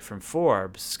boy from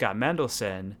Forbes, Scott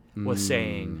Mendelson, was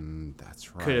saying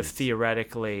that's right. could have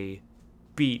theoretically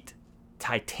beat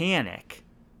Titanic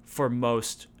for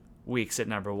most weeks at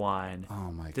number 1.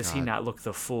 Oh my God. Does he not look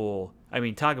the fool? I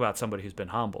mean, talk about somebody who's been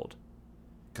humbled.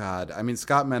 God, I mean,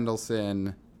 Scott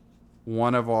Mendelson,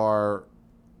 one of our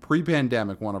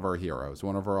pre-pandemic, one of our heroes,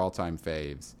 one of our all-time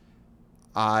faves.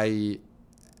 I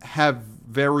have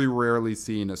very rarely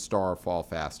seen a star fall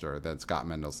faster than Scott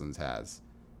Mendelson's has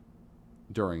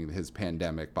during his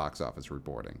pandemic box office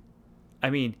reporting. I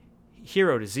mean,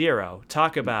 hero to zero.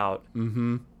 Talk about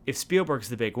if Spielberg's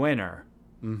the big winner,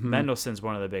 Mendelssohn's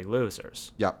one of the big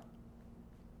losers. Yep.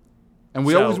 And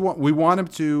we always want him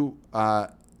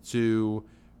to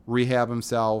rehab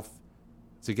himself,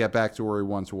 to get back to where he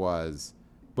once was,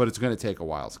 but it's going to take a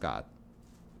while, Scott.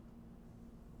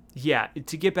 Yeah,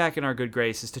 to get back in our good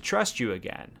graces, to trust you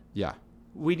again. Yeah.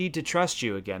 We need to trust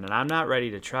you again, and I'm not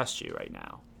ready to trust you right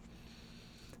now.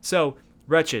 So,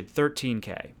 Wretched,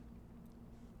 $13K.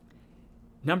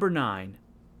 Number 9,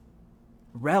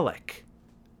 Relic,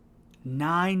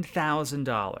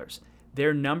 $9,000.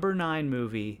 Their number 9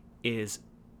 movie is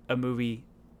a movie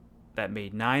that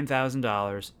made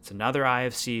 $9,000. It's another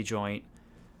IFC joint.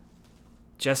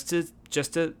 Just to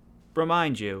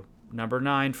remind you, number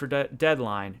 9 for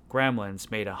Deadline,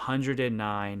 Gremlins, made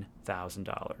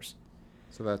 $109,000.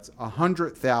 So that's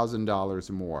 $100,000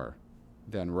 more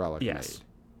than Relic made.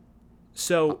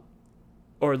 So,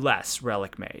 or less,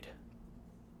 Relic made.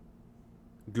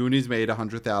 Goonies made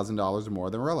 $100,000 more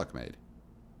than Relic made.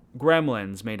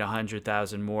 Gremlins made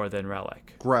 $100,000 more than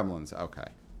Relic. Gremlins, okay.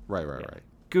 Right.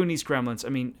 Goonies, Gremlins, I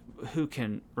mean, who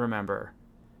can remember,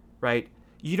 right?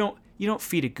 You don't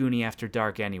feed a Goonie after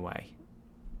dark anyway.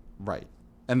 Right.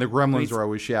 And the Gremlins are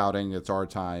always shouting, it's our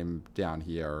time down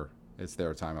here, it's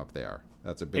their time up there.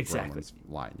 That's a big Gremlins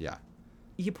line, yeah.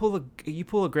 You pull a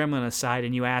Gremlin aside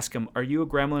and you ask them, are you a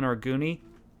Gremlin or a Goonie?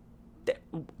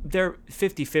 They're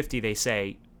 50-50, they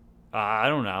say, I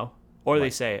don't know. Or they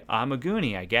say, I'm a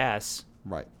Goonie, I guess.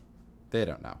 Right. They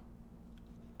don't know.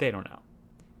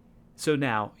 So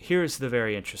now, here's the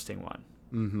very interesting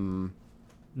one.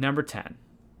 Number 10.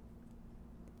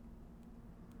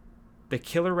 The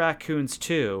Killer Raccoons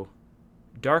 2,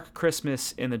 Dark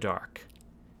Christmas in the Dark,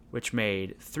 which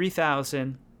made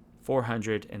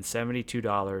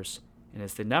 $3,472 and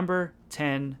is the number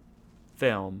 10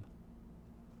 film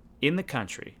in the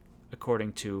country,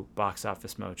 according to Box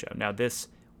Office Mojo. Now, this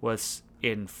was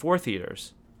in 4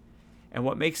 theaters, and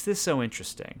what makes this so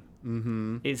interesting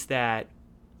is that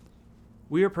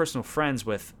we are personal friends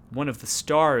with one of the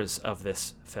stars of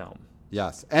this film.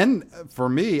 Yes, and for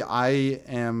me, I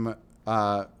am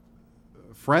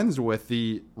friends with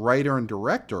the writer and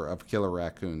director of Killer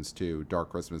Raccoons 2, Dark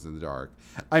Christmas in the Dark.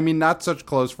 I mean, not such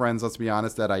close friends, let's be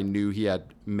honest, that I knew he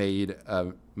had made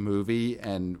a movie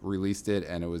and released it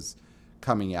and it was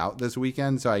coming out this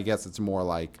weekend. So I guess it's more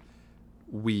like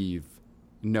we've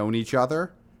known each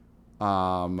other.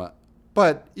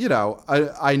 But, you know,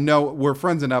 I know we're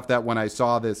friends enough that when I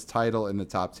saw this title in the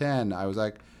top 10, I was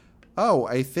like, oh,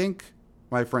 I think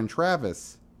my friend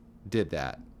Travis did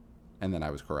that. And then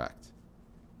I was correct.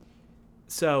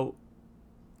 So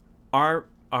our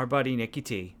buddy Nicky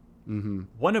T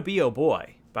Wanna Be Oh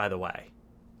Boy, by the way,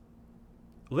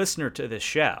 listener to this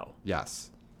show,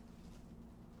 Yes.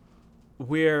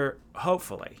 we're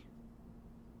hopefully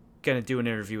going to do an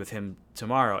interview with him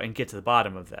tomorrow and get to the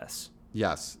bottom of this.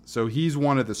 Yes. So he's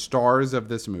one of the stars of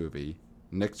this movie,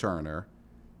 Nick Turner.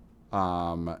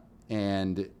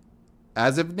 And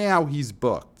as of now, he's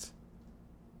booked.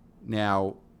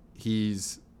 Now,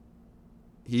 he's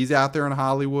out there in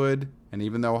Hollywood, and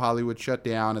even though Hollywood shut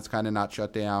down, it's kind of not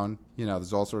shut down. You know,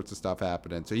 there's all sorts of stuff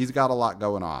happening. So he's got a lot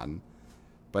going on.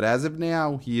 But as of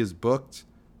now, he is booked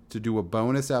to do a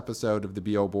bonus episode of the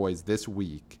B.O. Boys this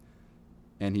week.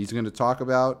 And he's going to talk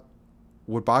about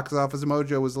what Box Office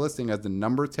Mojo is listing as the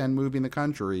number 10 movie in the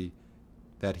country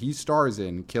that he stars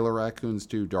in, Killer Raccoons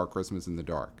 2, Dark Christmas in the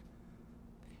Dark.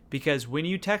 Because when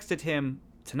you texted him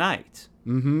tonight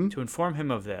Mm-hmm. to inform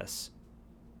him of this,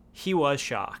 he was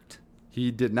shocked. He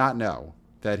did not know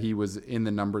that he was in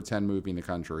the number 10 movie in the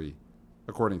country,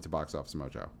 according to Box Office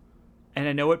Mojo. And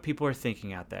I know what people are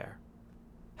thinking out there.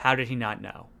 How did he not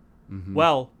know?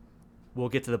 Well, we'll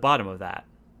get to the bottom of that.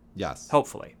 Yes.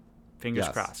 Hopefully. Fingers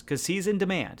Yes. crossed. Because he's in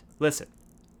demand. Listen,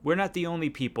 we're not the only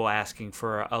people asking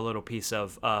for a little piece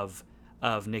of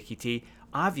Nicky T.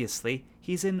 Obviously,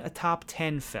 he's in a top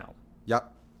 10 film.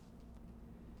 Yep.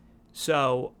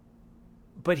 So,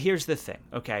 but here's the thing,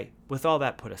 okay? With all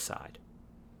that put aside,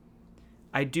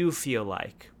 I do feel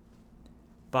like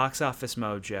Box Office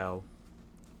Mojo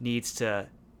needs to,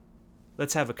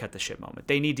 let's have a cut the shit moment.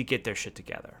 They need to get their shit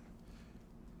together.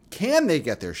 Can they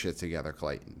get their shit together,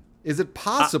 Clayton? Is it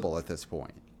possible at this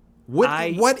point?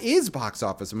 What is Box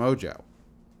Office Mojo?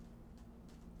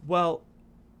 Well,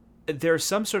 there's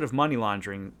some sort of money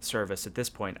laundering service at this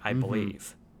point, I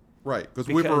believe. Right, because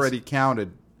we've already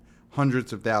counted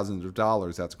hundreds of thousands of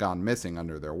dollars that's gone missing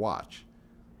under their watch.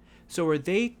 So are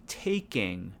they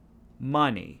taking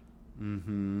money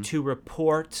to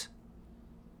report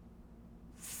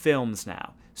films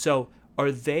now? So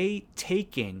are they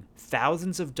taking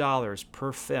thousands of dollars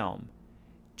per film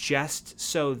just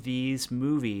so these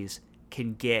movies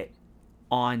can get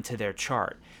onto their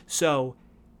chart? So,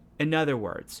 in other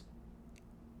words,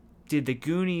 did the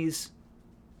Goonies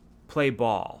play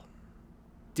ball?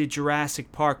 Did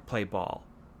Jurassic Park play ball?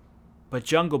 But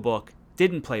Jungle Book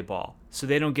didn't play ball, so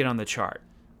they don't get on the chart.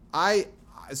 I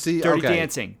see. Dirty okay.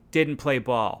 Dancing didn't play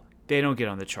ball. They don't get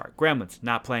on the chart. Gremlins,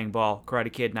 not playing ball.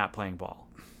 Karate Kid, not playing ball.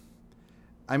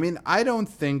 I mean, I don't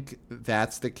think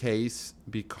that's the case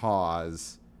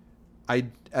because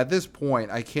at this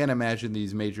point, I can't imagine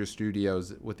these major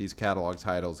studios with these catalog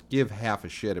titles give half a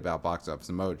shit about Box Office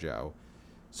Mojo.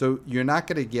 So you're not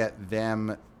going to get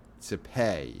them to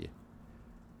pay.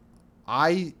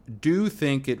 I do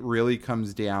think it really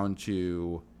comes down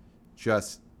to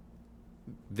just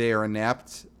they're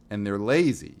inept and they're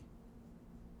lazy.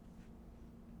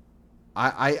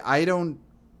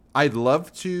 I'd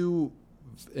love to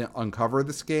uncover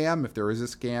the scam if there is a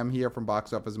scam here from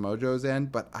Box Office Mojo's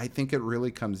end, but I think it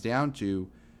really comes down to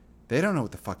they don't know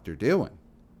what the fuck they're doing.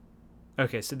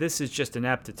 Okay, so this is just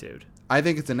ineptitude. I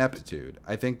think it's ineptitude.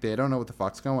 I think they don't know what the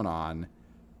fuck's going on.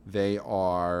 They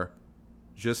are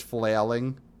just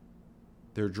flailing.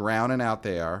 They're drowning out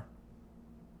there.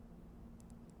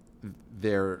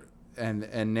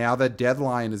 And now that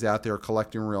Deadline is out there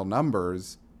collecting real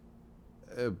numbers,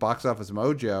 Box Office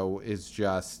Mojo is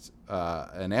just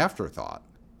an afterthought.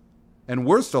 And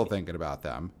we're still thinking about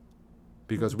them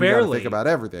because we got to think about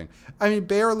everything. I mean,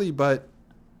 barely, but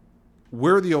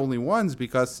we're the only ones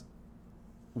because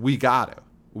we got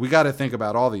to think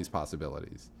about all these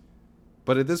possibilities.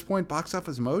 But at this point, Box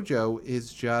Office Mojo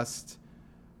is just,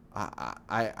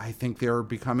 I think they're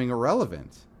becoming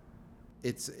irrelevant.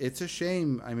 It's a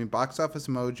shame. I mean, Box Office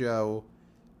Mojo,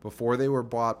 before they were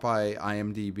bought by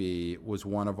IMDb, was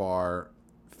one of our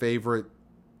favorite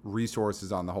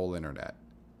resources on the whole internet.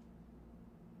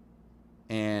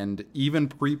 And even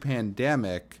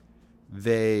pre-pandemic,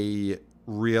 they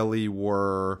really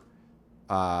were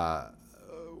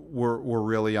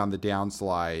really on the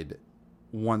downslide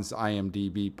once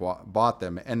IMDb bought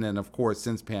them. And then, of course,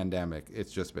 since pandemic,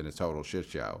 it's just been a total shit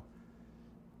show.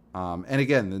 And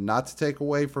again, not to take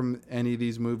away from any of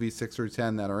these movies, 6 or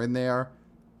 10 that are in there,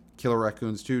 Killer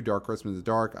Raccoons 2, Dark Christmas in the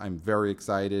Dark, I'm very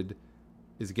excited,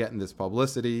 is getting this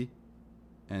publicity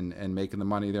and making the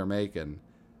money they're making.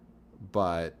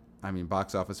 But, I mean,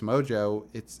 Box Office Mojo,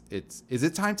 is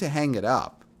it time to hang it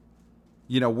up?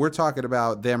 You know, we're talking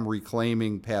about them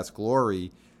reclaiming past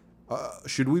glory.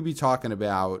 Should we be talking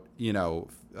about, you know,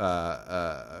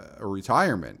 a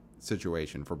retirement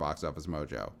situation for Box Office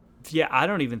Mojo? Yeah, I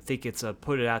don't even think it's a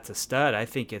put it out to stud. I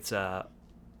think it's a,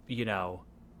 you know,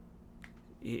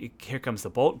 here comes the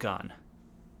bolt gun.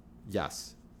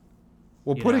 Yes.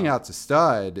 Well, You putting know. out to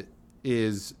stud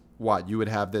is what you would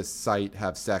have this site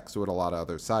have sex with a lot of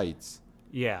other sites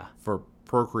Yeah. for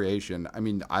procreation. I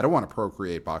mean, I don't want to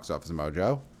procreate Box Office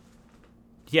Mojo.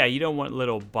 Yeah, you don't want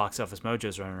little box office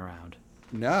mojos running around.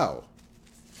 No.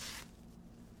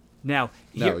 Now,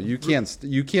 No, here, you can't.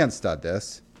 You can't stud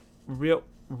this.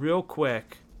 real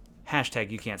quick,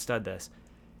 hashtag you can't stud this.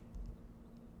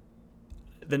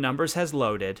 The numbers has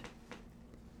loaded,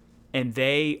 and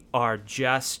they are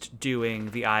just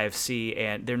doing the IFC,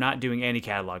 and they're not doing any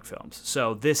catalog films.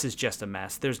 So this is just a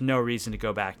mess. There's no reason to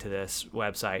go back to this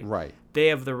website. Right. They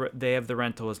have the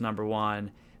rental as number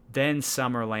one, then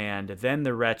Summerland, then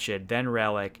The Wretched, then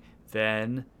Relic,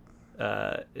 then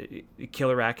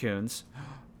Killer Raccoons.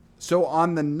 So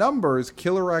on the numbers,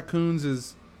 Killer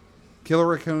Raccoons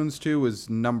 2 is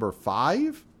number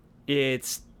 5.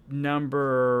 It's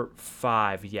number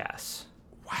 5, yes.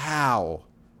 Wow.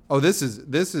 Oh, this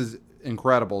is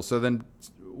incredible. So then,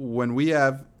 when we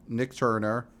have Nick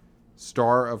Turner,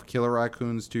 star of Killer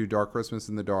Raccoons 2: Dark Christmas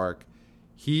in the Dark,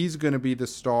 he's going to be the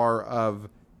star of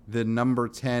the number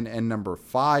 10 and number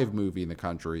 5 movie in the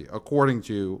country, according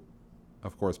to,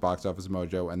 of course, Box Office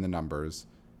Mojo and the numbers,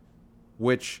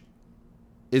 which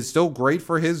is still great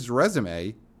for his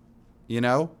resume. You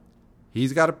know,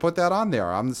 he's got to put that on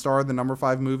there. I'm the star of the number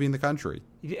 5 movie in the country.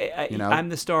 You know? I'm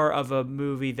the star of a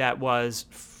movie that was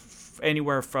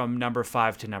anywhere from number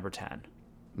 5 to number 10.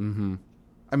 Mm-hmm.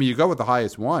 I mean, you go with the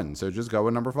highest one, so just go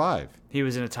with number 5. He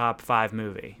was in a top 5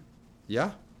 movie.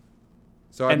 Yeah.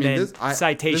 So I And mean, then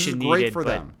citation this is needed, great for but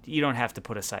them. you don't have to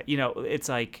put a cite. You know, it's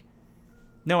like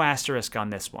no asterisk on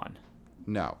this one.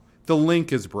 No, the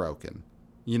link is broken.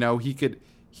 You know, he could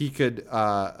put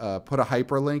a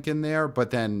hyperlink in there,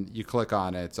 but then you click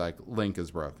on it, it's like link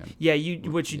is broken. Yeah,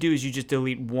 what you do is you just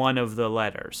delete one of the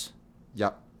letters,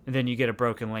 Yep. and then you get a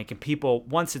broken link. And people,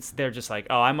 once it's there, just like,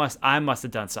 oh, I must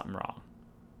have done something wrong.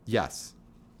 Yes.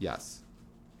 Yes.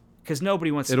 Because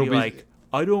nobody wants to It'll be be- like,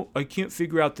 I can't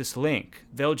figure out this link.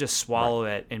 They'll just swallow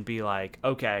it and be like,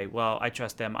 okay, well, I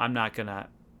trust them. I'm not gonna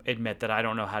admit that I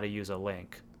don't know how to use a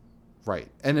link. Right.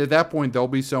 And at that point, they'll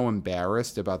be so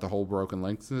embarrassed about the whole broken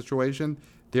link situation,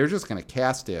 they're just going to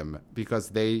cast him because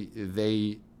they're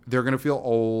going to feel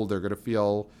old. They're going to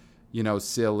feel, you know,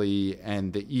 silly.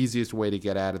 And the easiest way to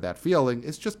get out of that feeling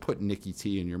is just put Nikki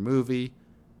T in your movie.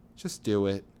 Just do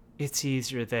it. It's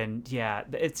easier than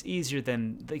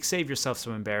like, save yourself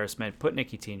some embarrassment. Put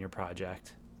Nikki T in your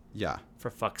project, Yeah. for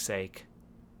fuck's sake.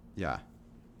 Yeah.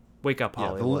 Wake up, Yeah,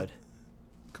 Hollywood.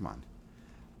 Come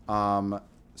on.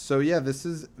 So yeah, this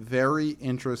is very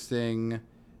interesting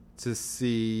to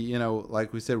see. You know,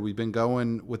 like we said, we've been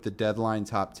going with the Deadline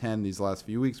top 10 these last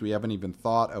few weeks. We haven't even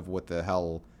thought of what the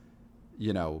hell,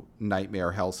 you know,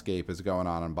 nightmare hellscape is going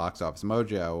on Box Office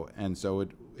Mojo, and so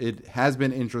it has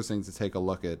been interesting to take a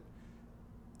look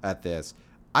at this.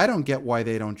 I don't get why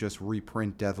they don't just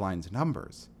reprint Deadline's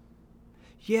numbers.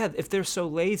 Yeah, if they're so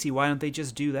lazy, why don't they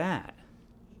just do that?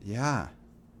 Yeah.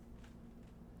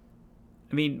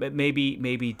 I mean,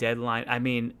 maybe Deadline. I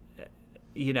mean,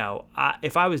 you know,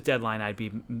 if I was Deadline, I'd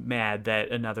be mad that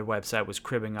another website was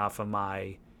cribbing off of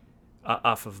my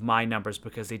numbers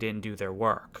because they didn't do their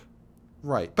work.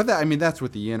 Right. But I mean, that's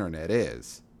what the internet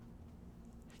is.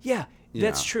 Yeah,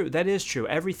 that's Yeah. true. That is true.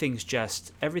 Everything's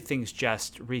just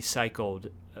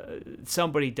recycled.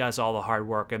 Somebody does all the hard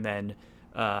work, and then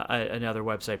another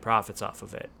website profits off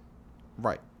of it.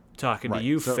 Right. Talking to Right.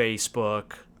 you, So-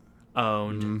 Facebook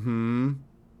owned.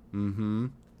 Mm-hmm.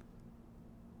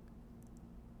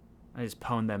 I just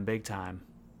pwned them big time.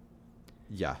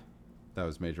 Yeah, that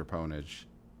was major pwnage.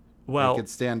 Well, They could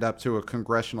stand up to a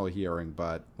congressional hearing,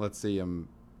 but let's see him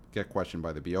get questioned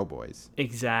by the BO boys.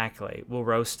 exactly. We'll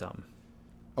roast them.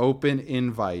 Open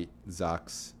invite,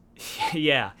 Zucks.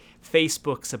 Yeah,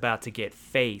 Facebook's about to get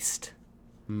faced.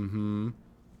 Mm-hmm.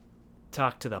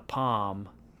 Talk to the palm.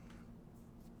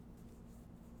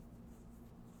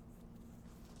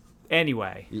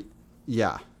 Anyway,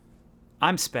 Yeah.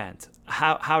 I'm spent.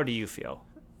 How do you feel?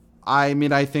 I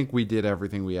mean, I think we did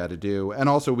everything we had to do. And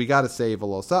also, we got to save a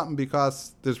little something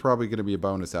because there's probably going to be a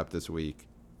bonus up this week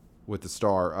with the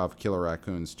star of Killer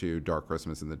Raccoons 2: Dark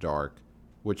Christmas in the Dark,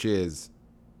 which is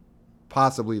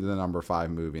possibly the number 5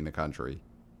 movie in the country.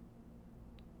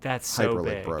 That's so Hyperlink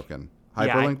big. broken. Yeah,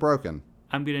 Hyperlink broken.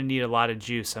 I'm gonna need a lot of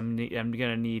juice. I'm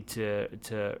gonna need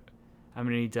to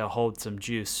hold some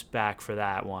juice back for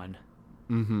that one.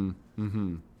 Mm-hmm.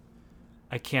 Mm-hmm.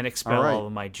 I can't expel All right. all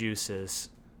of my juices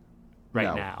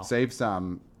right now. Save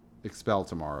some. Expel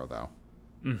tomorrow, though.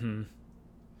 Mm-hmm.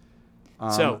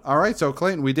 All right, so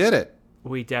Clayton, we did it.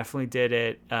 We definitely did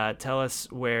it. Tell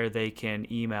us where they can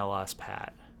email us,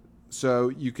 Pat. So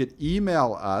you could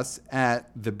email us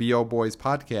at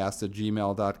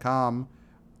theboboyspodcast@gmail.com.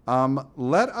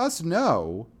 Let us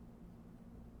know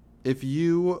if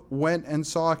you went and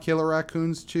saw Killer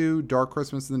Raccoons 2 Dark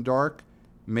Christmas in the Dark,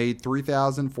 made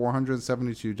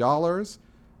 $3,472.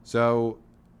 So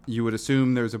you would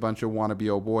assume there's a bunch of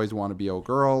wannabe old boys, wannabe old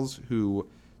girls who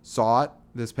saw it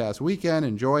this past weekend,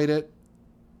 enjoyed it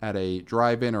at a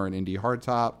drive-in or an indie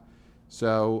hardtop.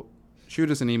 So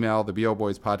shoot us an email,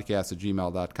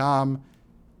 theboboyspodcast@gmail.com.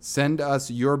 Send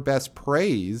us your best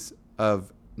praise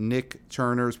of Nick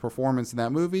Turner's performance in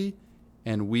that movie,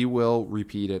 and we will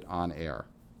repeat it on air.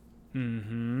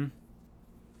 Mm-hmm.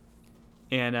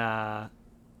 And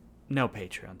no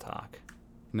Patreon talk.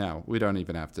 No, we don't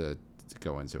even have to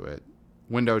go into it.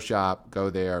 Window shop, go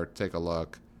there, take a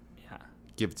look. Yeah.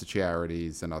 Give to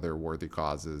charities and other worthy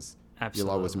causes.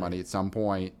 Absolutely. You'll owe us money at some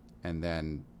point, and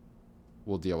then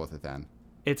we'll deal with it then.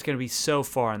 It's going to be so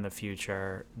far in the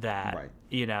future that, Right.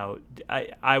 you know,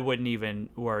 I wouldn't even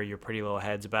worry your pretty little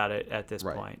heads about it at this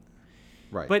Right. point.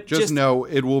 Right. But just know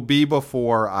it will be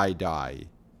before I die.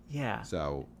 Yeah.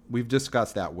 So we've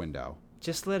discussed that window.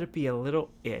 Just let it be a little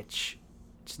itch.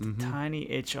 Just a tiny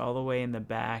itch all the way in the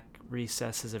back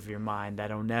recesses of your mind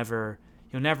that you'll never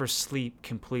sleep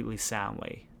completely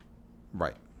soundly.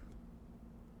 Right.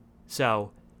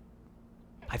 So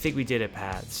I think we did it,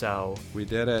 Pat. So We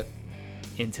did it.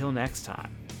 until next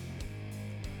time,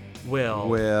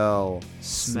 we'll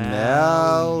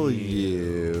smell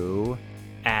you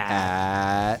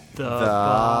at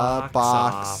the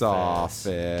box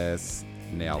office.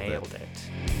 Nailed it.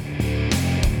 it.